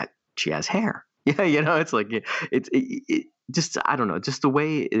 She has hair. Yeah, it's like it just, I don't know, just the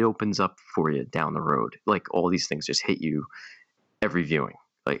way it opens up for you down the road. Like all these things just hit you every viewing.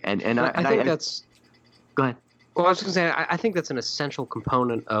 Like I think that's. Go ahead. Well, I was going to say, I think that's an essential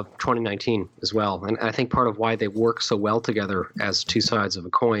component of 2019 as well. And I think part of why they work so well together as two sides of a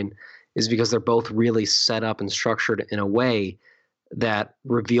coin is because they're both really set up and structured in a way that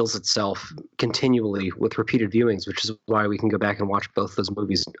reveals itself continually with repeated viewings, which is why we can go back and watch both those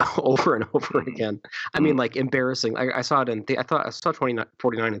movies over and over again. I mean, like embarrassing. I saw it I saw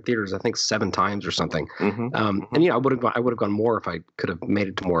 2049 in theaters, I think 7 times or something. And I would have gone more if I could have made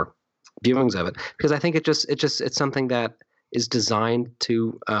it to more viewings of it, because I think it's something that is designed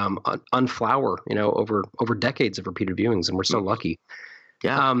to unflower, over decades of repeated viewings, and we're so lucky. We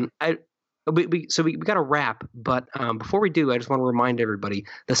got to wrap, but before we do, I just want to remind everybody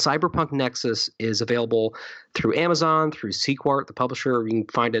the Cyberpunk Nexus is available through Amazon, through Sequart, the publisher. You can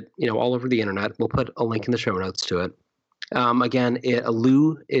find it, all over the internet. We'll put a link in the show notes to it. Again,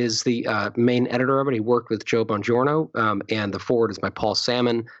 Lou is the main editor of it. He worked with Joe Bongiorno, and the forward is by Paul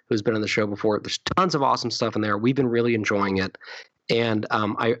Salmon, who's been on the show before. There's tons of awesome stuff in there. We've been really enjoying it, and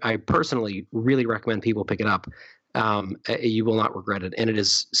I personally really recommend people pick it up. You will not regret it, and it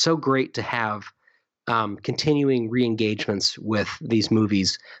is so great to have continuing re-engagements with these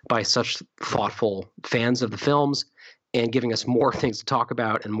movies by such thoughtful fans of the films, and giving us more things to talk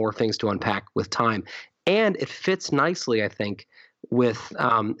about and more things to unpack with time. And it fits nicely, I think, with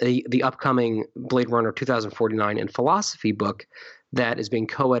the upcoming Blade Runner 2049 in Philosophy book that is being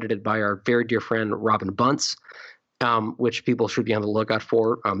co-edited by our very dear friend Robin Bunce, which people should be on the lookout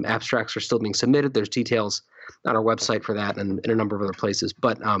for. Abstracts are still being submitted. There's details on our website for that and in a number of other places.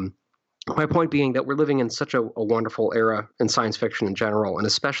 But my point being that we're living in such a wonderful era in science fiction in general, and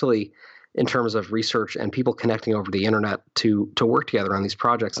especially in terms of research and people connecting over the internet to work together on these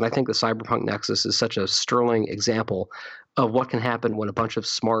projects. And I think the Cyberpunk Nexus is such a sterling example of what can happen when a bunch of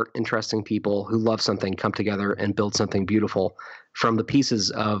smart, interesting people who love something come together and build something beautiful from the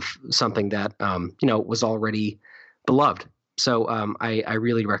pieces of something that, was already beloved. So I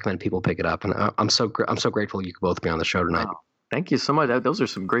really recommend people pick it up. And I'm so grateful you could both be on the show tonight. Wow. Thank you so much. Those are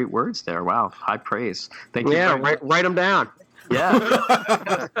some great words there. Wow. High praise. Thank you. Yeah, write them down. Yeah.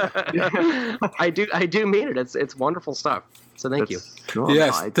 I do mean it. It's wonderful stuff. So thank you. Cool.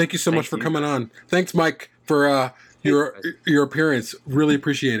 Yes, thank you so much for coming on. Thanks, Mike, for your appearance. Really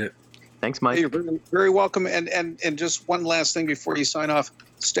appreciate it. Thanks, Mike. You're very, very welcome. And just one last thing before you sign off: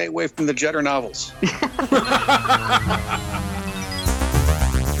 stay away from the Jetter novels.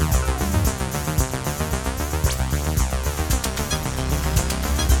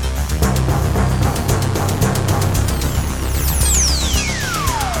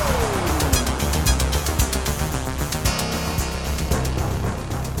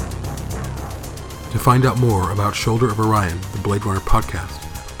 To find out more about Shoulder of Orion, the Blade Runner podcast,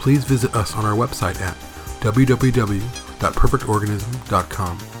 please visit us on our website at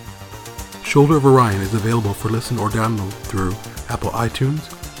www.perfectorganism.com. Shoulder of Orion is available for listen or download through Apple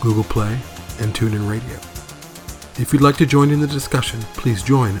iTunes, Google Play, and TuneIn Radio. If you'd like to join in the discussion, please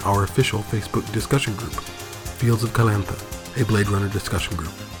join our official Facebook discussion group, Fields of Calantha, a Blade Runner discussion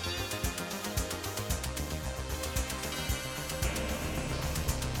group.